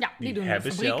laag. Ja, die doen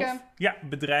hebben fabrieken. Zelf. Ja,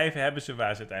 bedrijven hebben ze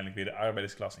waar ze uiteindelijk weer de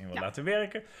arbeidersklasse in willen laten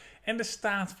werken. En de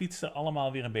staat fietst er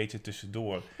allemaal weer een beetje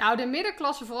tussendoor. Nou, de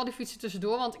middenklasse vooral die fietsen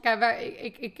tussendoor. Want kijk,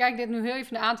 ik kijk dit nu heel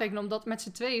even naar aantekenen, omdat met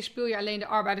z'n tweeën speel je alleen de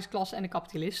arbeidersklasse en de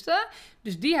kapitalisten.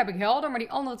 Dus die heb ik helder, maar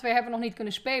die andere twee hebben we nog niet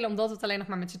kunnen spelen, omdat we het alleen nog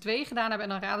maar met z'n tweeën gedaan hebben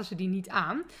en dan raden ze die niet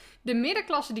aan. De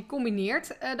middenklasse die combineert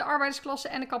de arbeidersklasse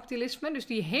en de kapitalisme. Dus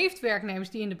die heeft werknemers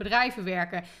die in de bedrijven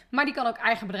werken, maar die kan ook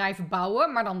eigen bedrijven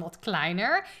bouwen, maar dan wat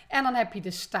kleiner. En dan heb je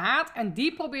de staat en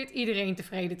die probeert iedereen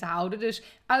tevreden te houden. Dus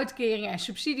uitkeringen en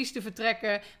subsidies te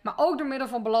vertrekken, maar ook door middel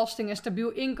van belasting en stabiel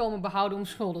inkomen behouden om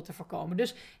schulden te voorkomen.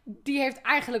 Dus die heeft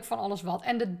eigenlijk van alles wat.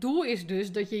 En het doel is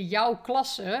dus dat je jouw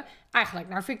klasse eigenlijk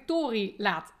naar victorie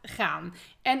laat gaan.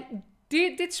 En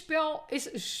dit spel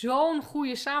is zo'n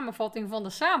goede samenvatting van de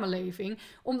samenleving.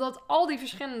 Omdat al die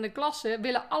verschillende klassen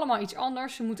willen allemaal iets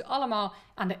anders. Ze moeten allemaal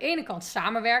aan de ene kant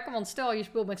samenwerken. Want stel je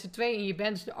speelt met z'n tweeën en je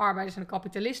bent dus de arbeiders en de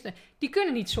kapitalisten. Die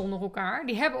kunnen niet zonder elkaar.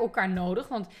 Die hebben elkaar nodig.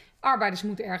 Want arbeiders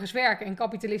moeten ergens werken en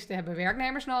kapitalisten hebben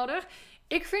werknemers nodig.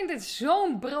 Ik vind dit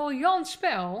zo'n briljant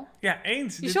spel. Ja,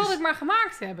 eens. Je zal dit maar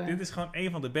gemaakt hebben. Dit is gewoon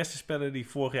een van de beste spellen die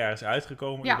vorig jaar is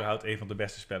uitgekomen. Ja. Überhaupt een van de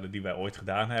beste spellen die wij ooit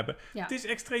gedaan hebben. Ja. Het is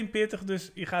extreem pittig,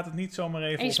 dus je gaat het niet zomaar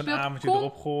even op een avondje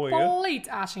erop gooien. Compleet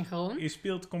asynchroon. Je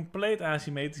speelt compleet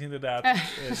asymmetrisch inderdaad.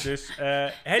 Dus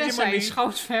Hegemony je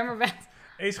schootsvermer bent.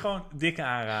 Is gewoon dikke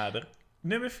aanrader.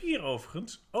 Nummer 4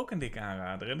 overigens, ook een dikke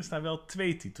aanrader. En er staan wel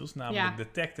 2 titels, namelijk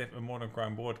Detective, A Modern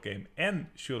Crime Board Game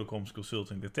en Sherlock Holmes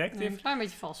Consulting Detective. Een klein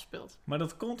beetje vals gespeeld. Maar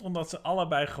dat komt omdat ze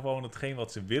allebei gewoon hetgeen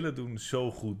wat ze willen doen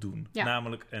zo goed doen. Ja.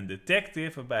 Namelijk een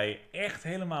detective waarbij je echt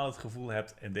helemaal het gevoel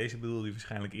hebt, en deze bedoelde je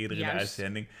waarschijnlijk eerder in de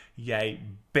uitzending, jij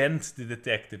bent de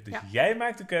detective. Dus jij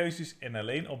maakt de keuzes en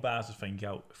alleen op basis van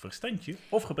jouw verstandje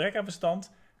of gebrek aan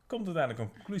verstand komt uiteindelijk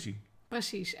een conclusie.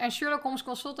 Precies. En Sherlock Holmes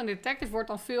Consultant Detective wordt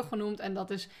dan veel genoemd. En dat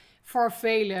is voor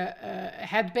velen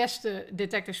het beste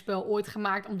detective-spel ooit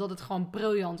gemaakt. Omdat het gewoon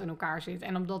briljant in elkaar zit.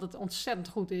 En omdat het ontzettend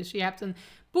goed is. Je hebt een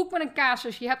boek met een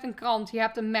casus, je hebt een krant, je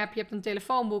hebt een map, je hebt een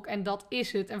telefoonboek. En dat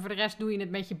is het. En voor de rest doe je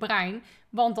het met je brein.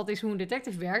 Want dat is hoe een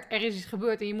detective werkt. Er is iets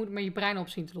gebeurd en je moet het met je brein op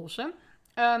zien te lossen.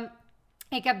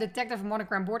 Ik heb Detective Modern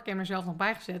Crime Board Game er zelf nog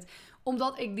bijgezet.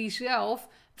 Omdat ik die zelf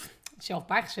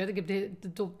bijgezet. Ik heb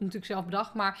de top natuurlijk zelf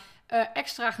bedacht, maar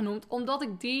extra genoemd. Omdat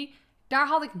ik daar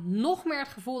had ik nog meer het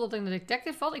gevoel dat ik een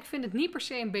detective was. Ik vind het niet per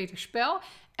se een beter spel.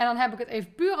 En dan heb ik het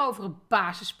even puur over het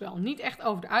basisspel. Niet echt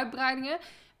over de uitbreidingen.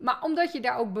 Maar omdat je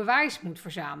daar ook bewijs moet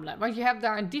verzamelen. Want je hebt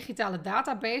daar een digitale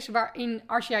database waarin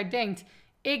als jij denkt,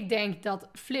 ik denk dat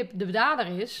Flip de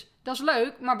dader is. Dat is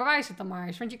leuk, maar bewijs het dan maar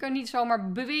eens. Want je kan niet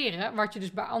zomaar beweren, wat je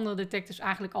dus bij andere detectives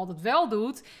eigenlijk altijd wel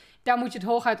doet. Daar moet je het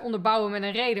hooguit onderbouwen met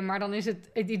een reden. Maar dan is het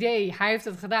idee, hij heeft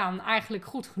het gedaan, eigenlijk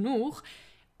goed genoeg.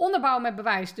 Onderbouwen met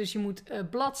bewijs. Dus je moet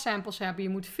bladsamples hebben, je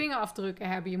moet vingerafdrukken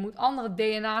hebben, je moet andere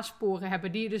DNA-sporen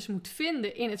hebben die je dus moet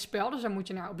vinden in het spel. Dus daar moet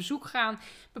je naar op zoek gaan.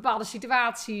 Bepaalde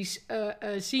situaties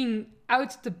zien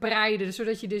uit te breiden,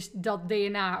 zodat je dus dat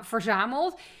DNA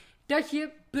verzamelt. Dat je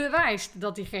bewijst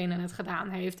dat diegene het gedaan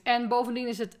heeft. En bovendien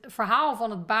is het verhaal van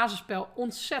het basisspel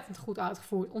ontzettend goed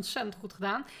uitgevoerd. Ontzettend goed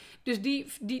gedaan. Dus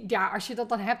als je dat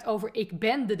dan hebt over ik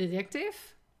ben de detective,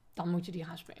 dan moet je die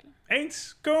gaan spelen.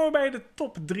 Eens komen we bij de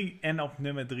top 3. En op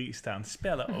nummer 3 staan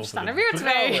spellen over staan er het weer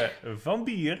brouwen 2 van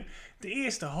bier. De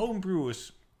eerste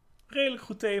homebrewers. Redelijk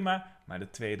goed thema. Maar de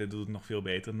tweede doet het nog veel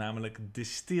beter. Namelijk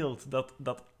distilled.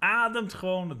 Dat ademt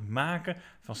gewoon het maken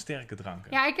van sterke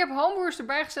dranken. Ja, ik heb homebrewers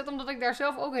erbij gezet omdat ik daar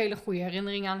zelf ook hele goede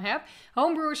herinneringen aan heb.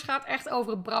 Homebrewers gaat echt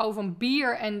over het brouwen van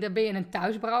bier. En dan ben je een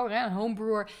thuisbrouwer, een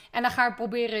homebrewer. En dan ga je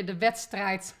proberen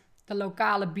de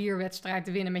lokale bierwedstrijd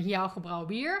te winnen met jouw gebrouwen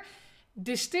bier.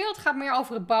 Distilled gaat meer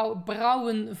over het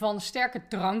brouwen van sterke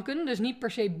dranken. Dus niet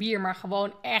per se bier, maar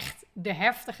gewoon echt de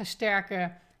heftige,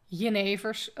 sterke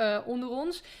jenevers onder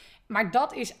ons. Maar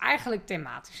dat is eigenlijk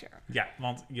thematischer. Ja,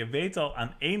 want je weet al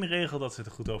aan één regel dat ze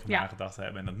er goed over nagedacht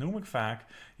hebben. En dat noem ik vaak.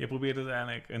 Je probeert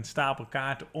uiteindelijk een stapel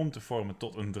kaarten om te vormen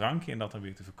tot een drankje en dat dan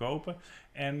weer te verkopen.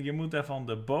 En je moet daarvan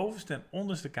de bovenste en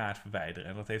onderste kaart verwijderen.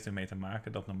 En dat heeft ermee te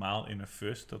maken dat normaal in een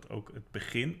fust dat ook het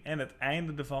begin en het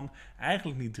einde ervan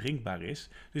eigenlijk niet drinkbaar is.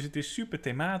 Dus het is super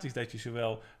thematisch dat je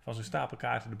zowel van zo'n stapel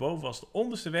kaarten de boven als de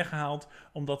onderste weghaalt,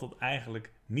 omdat dat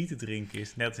eigenlijk niet te drinken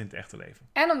is, net als in het echte leven.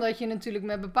 En omdat je natuurlijk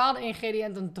met bepaalde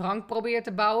ingrediënten een drank probeert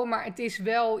te bouwen, maar het is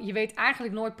wel, je weet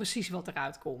eigenlijk nooit precies wat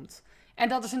eruit komt. En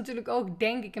dat is natuurlijk ook,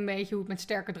 denk ik, een beetje hoe het met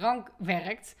sterke drank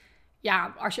werkt.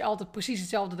 Ja, als je altijd precies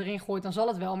hetzelfde erin gooit, dan zal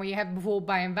het wel. Maar je hebt bijvoorbeeld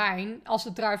bij een wijn, als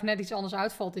de druif net iets anders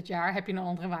uitvalt dit jaar, heb je een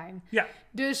andere wijn. Ja.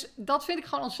 Dus dat vind ik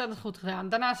gewoon ontzettend goed gedaan.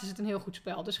 Daarnaast is het een heel goed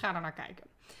spel, dus ga er naar kijken.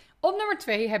 Op nummer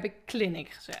 2 heb ik Clinic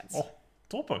gezet. Oh,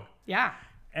 topper. Ja.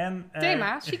 En,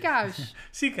 Thema, ziekenhuis.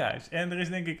 Ziekenhuis. En er is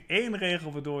denk ik één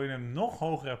regel waardoor je hem nog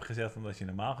hoger hebt gezet dan dat je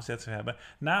normaal gezet zou hebben.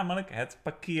 Namelijk het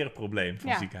parkeerprobleem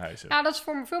van ziekenhuizen. Ja, dat is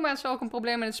voor veel mensen ook een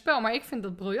probleem in het spel, maar ik vind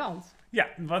dat briljant. Ja,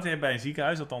 wat je hebt bij een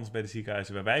ziekenhuis, althans bij de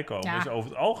ziekenhuizen waar wij komen, is over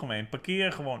het algemeen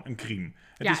parkeren gewoon een crime.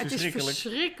 Het is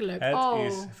verschrikkelijk.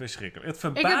 Het is verschrikkelijk. Het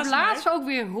verbaast ik heb laatst ook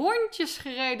weer rondjes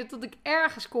gereden tot ik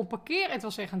ergens kon parkeren. Het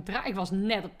was echt ik was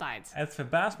net op tijd. Het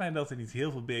verbaast mij dat er niet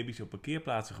heel veel baby's op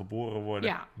parkeerplaatsen geboren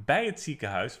worden bij het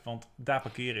ziekenhuis, want daar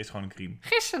parkeren is gewoon een crime.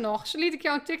 Gisteren nog liet ik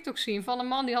jou een TikTok zien van een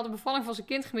man die had de bevalling van zijn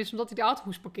kind gemist omdat hij de auto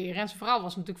moest parkeren. En zijn vrouw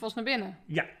was natuurlijk vast naar binnen.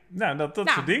 Ja, nou dat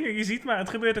soort dingen. Je ziet maar, het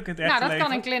gebeurt ook in het echte leven. Nou, dat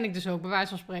kan in Clinic dus ook, bij wijze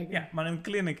van spreken. Ja, maar in een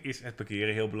clinic is het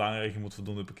parkeren heel belangrijk. Je moet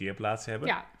voldoende parkeerplaatsen hebben.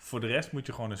 Ja. Voor de rest moet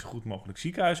je gewoon een zo goed mogelijk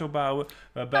ziekenhuis opbouwen.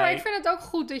 Waarbij... Nou, ik vind het ook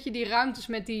goed dat je die ruimtes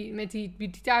met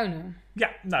die tuinen... Ja,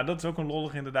 nou dat is ook een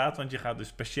lollig inderdaad. Want je gaat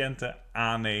dus patiënten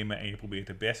aannemen en je probeert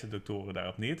de beste doktoren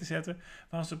daarop neer te zetten.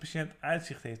 Maar als de patiënt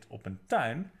uitzicht heeft op een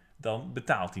tuin, dan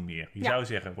betaalt hij meer. Je zou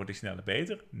zeggen, wordt hij sneller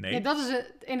beter? Nee. Ja, dat is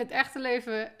in het echte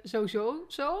leven sowieso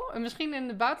zo. En misschien in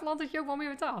het buitenland dat je ook wel meer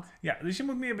betaalt. Ja, dus je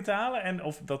moet meer betalen. En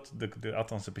of dat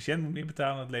althans de patiënt moet meer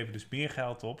betalen. Dat levert dus meer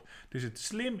geld op. Dus het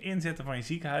slim inzetten van je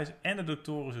ziekenhuis en de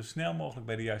doktoren zo snel mogelijk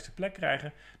bij de juiste plek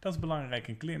krijgen. Dat is belangrijk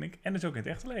in clinic. En dus ook in het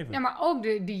echte leven. Ja, maar ook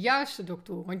de juiste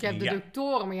doktoren. Want je hebt de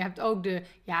doktoren, maar je hebt ook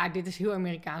dit is heel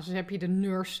Amerikaans. Dus heb je de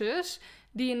nurses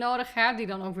die je nodig hebt, die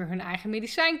dan ook weer hun eigen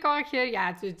medicijnkarretje.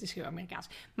 Ja, het is heel Amerikaans.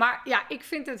 Maar ja, ik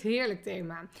vind het heerlijk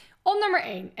thema. Op nummer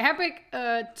 1 heb ik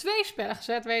 2 spellen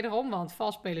gezet wederom, want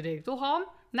vals spelen deed ik toch al.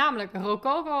 Namelijk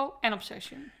Rococo en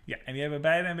Obsession. Ja, en die hebben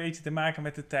beide een beetje te maken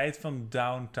met de tijd van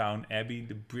Downton Abbey,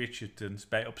 de Bridgertons.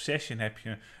 Bij Obsession heb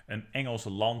je een Engelse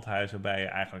landhuis waarbij je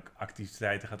eigenlijk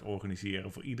activiteiten gaat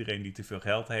organiseren voor iedereen die te veel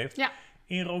geld heeft. Ja.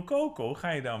 In Rococo ga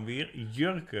je dan weer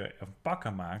jurken en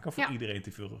pakken maken voor iedereen die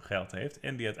te veel geld heeft.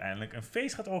 En die uiteindelijk een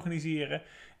feest gaat organiseren.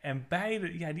 En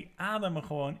beide, die ademen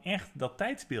gewoon echt dat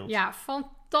tijdsbeeld. Ja,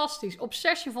 fantastisch.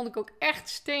 Obsession vond ik ook echt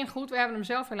steengoed. We hebben hem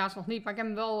zelf helaas nog niet, maar ik heb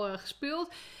hem wel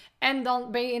gespeeld. En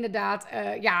dan ben je inderdaad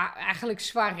eigenlijk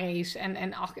soirées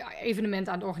en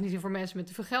evenementen aan het organiseren voor mensen met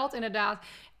te veel geld inderdaad.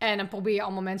 En dan probeer je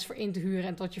allemaal mensen voor in te huren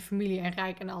en tot je familie en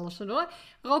rijk en alles erdoor.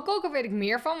 Rococo weet ik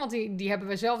meer van, want die hebben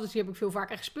we zelf, dus die heb ik veel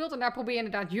vaker gespeeld. En daar probeer je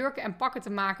inderdaad jurken en pakken te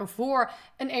maken voor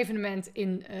een evenement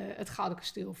in het Gouden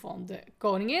Kasteel van de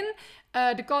Koningin.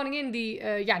 De Koningin,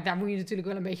 daar moet je natuurlijk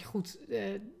wel een beetje goed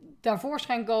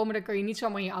daarvoorschijn komen. Dan kun je niet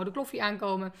zomaar in je oude kloffie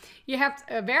aankomen. Je hebt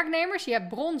werknemers, je hebt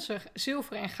bronzen,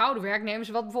 zilveren en gouden werknemers.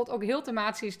 Wat bijvoorbeeld ook heel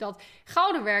thematisch is, dat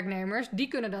gouden werknemers, die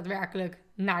kunnen daadwerkelijk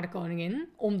naar de koningin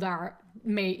om daar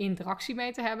mee interactie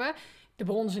mee te hebben. De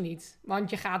bronzen niet. Want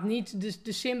je gaat niet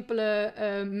de simpele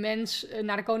mens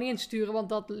naar de koningin sturen, want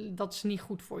dat is niet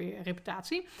goed voor je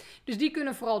reputatie. Dus die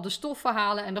kunnen vooral de stoffen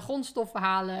halen en de grondstoffen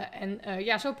halen.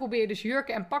 En zo probeer je dus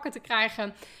jurken en pakken te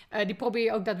krijgen. Die probeer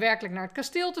je ook daadwerkelijk naar het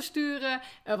kasteel te sturen.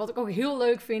 Wat ik ook heel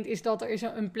leuk vind, is dat er is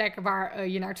een plek waar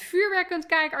je naar het vuurwerk kunt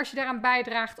kijken als je daaraan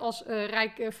bijdraagt als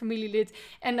rijk familielid.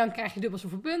 En dan krijg je dubbel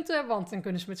zoveel punten, want dan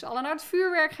kunnen ze met z'n allen naar het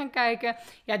vuurwerk gaan kijken.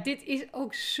 Ja, dit is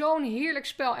ook zo'n heerlijk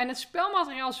spel. En het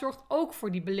spelmateriaal zorgt ook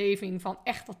voor die beleving van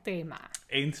echt dat thema.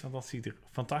 Eens, want dat ziet er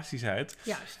fantastisch uit.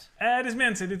 Juist. Dus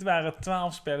mensen, dit waren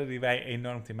 12 spellen die wij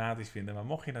enorm thematisch vinden. Maar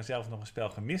mocht je nou zelf nog een spel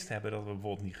gemist hebben dat we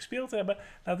bijvoorbeeld niet gespeeld hebben,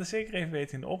 laat het zeker even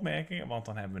weten in de opmerkingen, want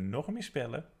dan hebben we nog meer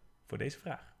spellen voor deze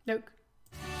vraag. Leuk.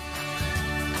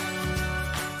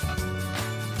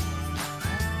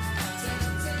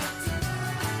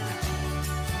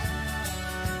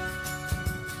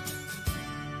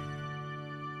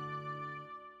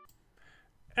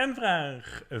 Een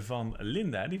vraag van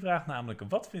Linda. Die vraagt namelijk: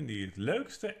 wat vinden jullie het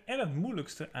leukste en het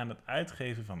moeilijkste aan het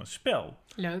uitgeven van een spel?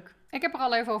 Leuk. Ik heb er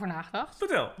al even over nagedacht.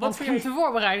 Vertel, Wat vind je de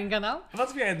voorbereiding kanaal? Wat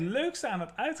vind jij het leukste aan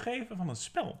het uitgeven van een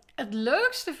spel? Het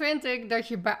leukste vind ik dat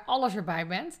je bij alles erbij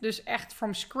bent. Dus echt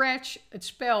from scratch het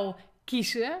spel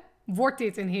kiezen. Wordt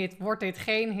dit een hit? Wordt dit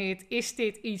geen hit? Is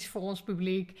dit iets voor ons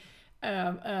publiek?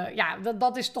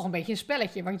 Dat is toch een beetje een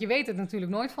spelletje. Want je weet het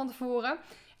natuurlijk nooit van tevoren.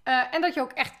 En dat je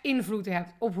ook echt invloed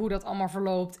hebt op hoe dat allemaal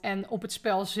verloopt. En op het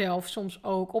spel zelf, soms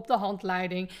ook op de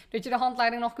handleiding. Dat je de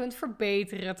handleiding nog kunt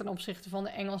verbeteren ten opzichte van de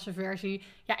Engelse versie.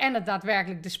 Ja, en het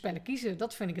daadwerkelijk de spellen kiezen.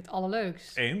 Dat vind ik het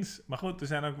allerleukst. Eens. Maar goed, er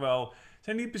zijn ook wel...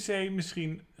 zijn niet per se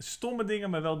misschien stomme dingen,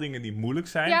 maar wel dingen die moeilijk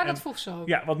zijn. Ja, dat vroeg ze ook.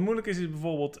 Ja, wat moeilijk is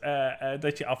bijvoorbeeld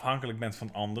dat je afhankelijk bent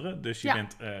van anderen. Dus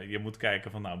je moet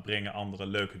kijken van, brengen anderen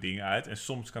leuke dingen uit. En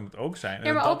soms kan het ook zijn...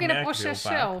 Ja, maar ook in het proces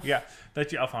zelf. Ja, dat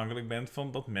je afhankelijk bent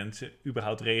van dat mensen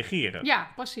überhaupt reageren. Ja,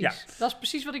 precies. Ja. Dat is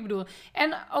precies wat ik bedoel.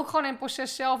 En ook gewoon in het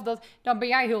proces zelf, dan ben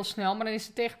jij heel snel, maar dan is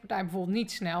de tegenpartij bijvoorbeeld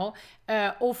niet snel.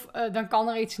 Of dan kan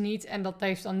er iets niet en dat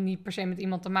heeft dan niet per se met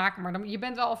iemand te maken, maar je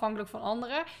bent wel afhankelijk van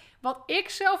anderen. Wat ik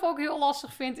zelf ook heel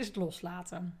lastig vind, is het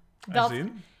loslaten.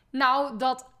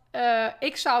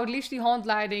 Ik zou het liefst die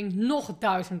handleiding nog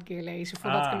 1000 keer lezen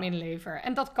voordat ik hem inlever.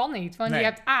 En dat kan niet, want je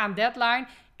hebt A, een deadline,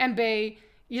 en B,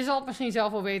 je zal het misschien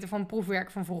zelf wel weten van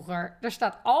proefwerk van vroeger. Er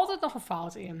staat altijd nog een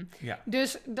fout in. Ja.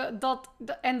 Dus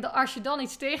als je dan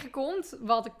iets tegenkomt,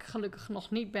 wat ik gelukkig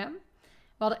nog niet ben.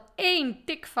 We hadden 1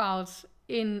 tikfout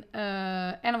in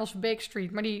Animals Bake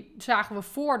Street, maar die zagen we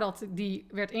voordat die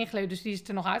werd ingeleverd, dus die is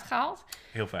er nog uitgehaald.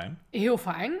 Heel fijn. Heel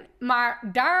fijn. Maar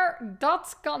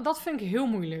dat vind ik heel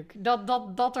moeilijk.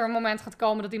 Dat er een moment gaat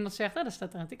komen dat iemand zegt, daar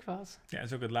staat er een tikfout. Ja, dat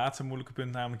is ook het laatste moeilijke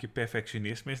punt, namelijk je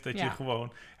perfectionisme. Is dat je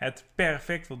gewoon het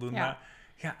perfect wil doen. Ja. Maar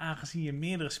ja, aangezien je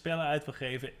meerdere spellen uit wil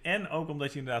geven en ook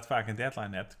omdat je inderdaad vaak een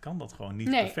deadline hebt, kan dat gewoon niet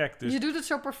perfect. Dus... je doet het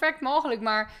zo perfect mogelijk,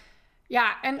 maar...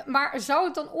 Ja, maar zou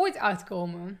het dan ooit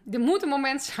uitkomen? Er moet een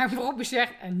moment zijn waarop je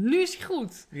zegt, en nu is hij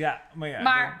goed. Ja, maar ja.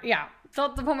 Maar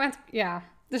dat moment, ja.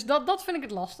 Dus dat vind ik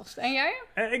het lastigste. En jij?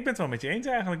 Ik ben het wel met je eens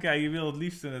eigenlijk. Ja, je wil het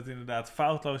liefst het inderdaad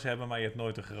foutloos hebben, maar je hebt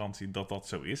nooit de garantie dat dat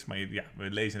zo is. Maar we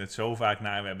lezen het zo vaak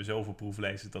na, we hebben zoveel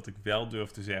proeflezers dat ik wel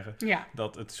durf te zeggen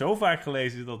dat het zo vaak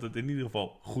gelezen is dat het in ieder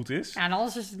geval goed is. Ja, en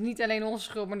anders is het niet alleen onze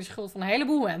schuld, maar de schuld van een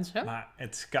heleboel mensen. Maar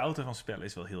het scouten van spellen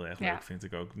is wel heel erg leuk, vind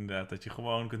ik ook. Inderdaad, dat je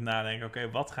gewoon kunt nadenken,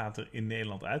 oké, wat gaat er in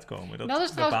Nederland uitkomen? Dat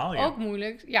is trouwens ook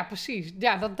moeilijk. Ja, precies.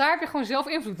 Ja, daar heb je gewoon zelf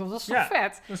invloed op. Dat is toch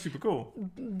vet? Dat is super cool.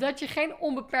 Dat je geen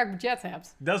onbeperkt budget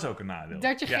hebt. Dat is ook een nadeel.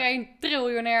 Dat je geen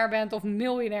triljonair bent of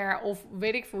miljonair of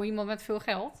weet ik veel, iemand met veel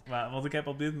geld. Want ik heb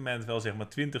op dit moment wel zeg maar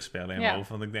 20 spellen in mijn hoofd.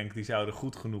 Want ik denk die zouden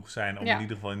goed genoeg zijn om in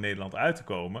ieder geval in Nederland uit te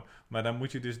komen. Maar dan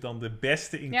moet je dus dan de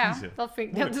beste in kiezen. Dat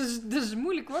vind ik. Dat is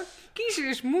moeilijk hoor. Kiezen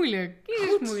is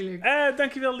moeilijk.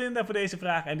 Dankjewel Linda voor deze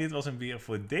vraag. En dit was hem weer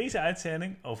voor deze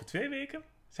uitzending. Over 2 weken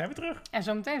zijn we terug. En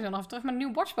zometeen zijn we nog even terug met een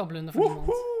nieuw bordspelblunder voor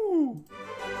iemand.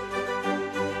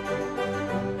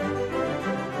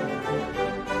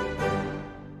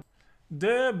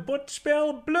 De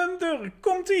bordspelblunder,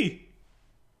 komt-ie!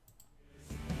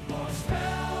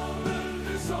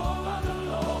 Bordspelblunder, zo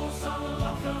waardeloos, alle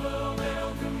lachen we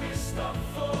welke misstap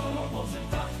voor. Onze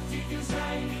tactieken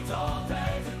zijn niet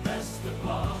altijd het beste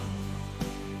plan.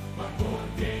 Maar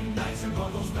boording nights en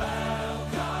wat ons bij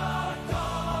elkaar kan.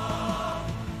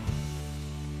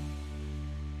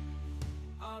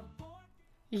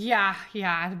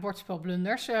 Ja, de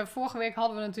bordspelblunders. Vorige week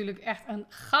hadden we natuurlijk echt een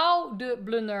gouden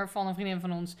blunder van een vriendin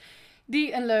van ons,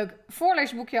 die een leuk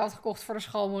voorleesboekje had gekocht voor de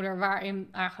schoolmoeder, waarin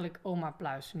eigenlijk oma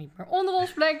Pluis niet meer onder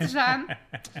ons bleek te zijn.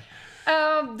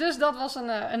 Dus dat was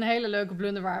een hele leuke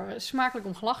blunder waar we smakelijk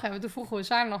om gelachen hebben. Toen vroegen we,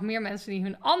 zijn er nog meer mensen die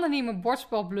hun anonieme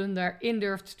bordspelblunder in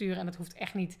durven te sturen? En dat hoeft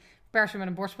echt niet per se met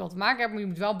een bordspel te maken hebben, maar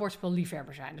je moet wel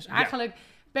bordspelliefhebber zijn. Dus eigenlijk...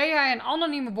 ben jij een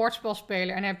anonieme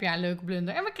bordspelspeler en heb jij een leuke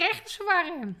blunder? En we kregen er zwaar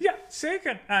in. Ja,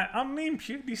 zeker.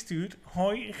 Anoniempje die stuurt: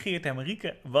 hoi Geert en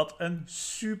Marieke, wat een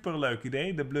superleuk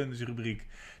idee, de blundersrubriek.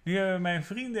 Nu hebben mijn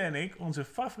vrienden en ik onze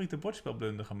favoriete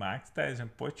bordspelblunder gemaakt tijdens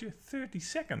een potje 30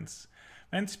 Seconds.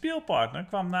 Mijn speelpartner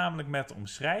kwam namelijk met de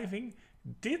omschrijving: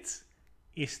 dit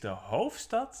is de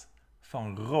hoofdstad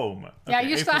van Rome. Ja,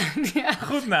 hier staat...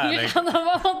 Goed nadenken. Hier gaan er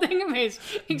wel wat dingen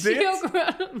mis. Ik zie ook...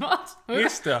 Wat?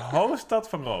 Is de hoofdstad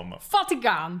van Rome.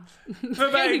 Vaticaan.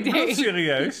 Waarbij ik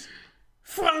bloedserieus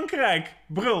Frankrijk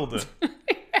brulde.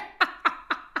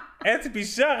 Het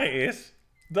bizarre is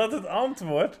dat het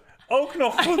antwoord ook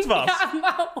nog goed was. Ja,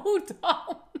 maar hoe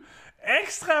dan?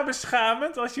 extra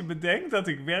beschamend als je bedenkt dat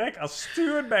ik werk als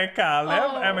steward bij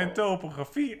KLM en mijn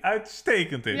topografie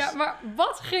uitstekend is. Ja, maar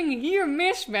wat ging hier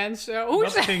mis, mensen?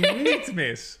 Dat ging niet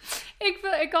mis.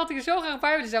 Ik had hier zo graag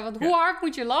bij willen zijn, want hoe hard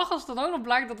moet je lachen als het dan ook nog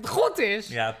blijkt dat het goed is?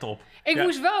 Ja, top. Ik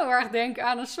moest wel heel erg denken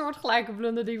aan een soortgelijke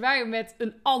blunder die wij met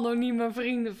een anonieme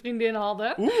vriendin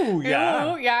hadden.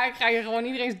 Ja. Ja, ik ga hier gewoon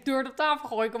iedereen's deur op tafel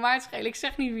gooien, kan mij het schelen. Ik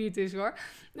zeg niet wie het is hoor.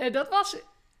 Dat was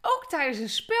ook tijdens een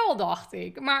spel, dacht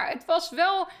ik. Maar het was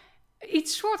wel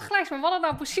iets soortgelijks. Maar wat het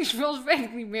nou precies was, weet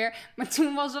ik niet meer. Maar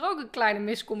toen was er ook een kleine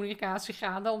miscommunicatie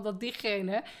gaande, omdat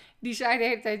diegene, die zei de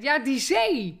hele tijd, ja,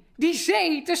 die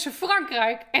zee tussen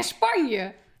Frankrijk en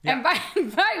Spanje. Ja. En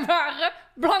wij waren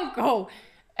blanco.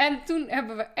 En toen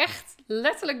hebben we echt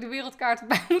letterlijk de wereldkaart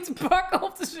erbij moeten pakken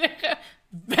om te zeggen,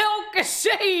 welke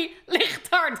zee ligt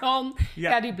daar dan?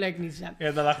 Ja, die bleek niet te zijn.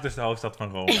 Ja, daar lag dus de hoofdstad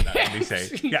van Rome, daar in die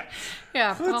zee.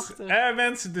 Ja, goed. Prachtig.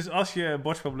 Mensen, dus als je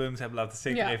bordspelblunders hebt, laat het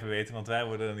zeker even weten, want wij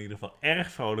worden er in ieder geval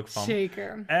erg vrolijk van.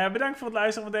 Zeker. Bedankt voor het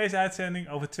luisteren van deze uitzending.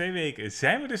 Over 2 weken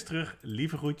zijn we dus terug.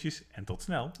 Lieve groetjes en tot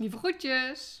snel. Lieve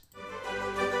groetjes.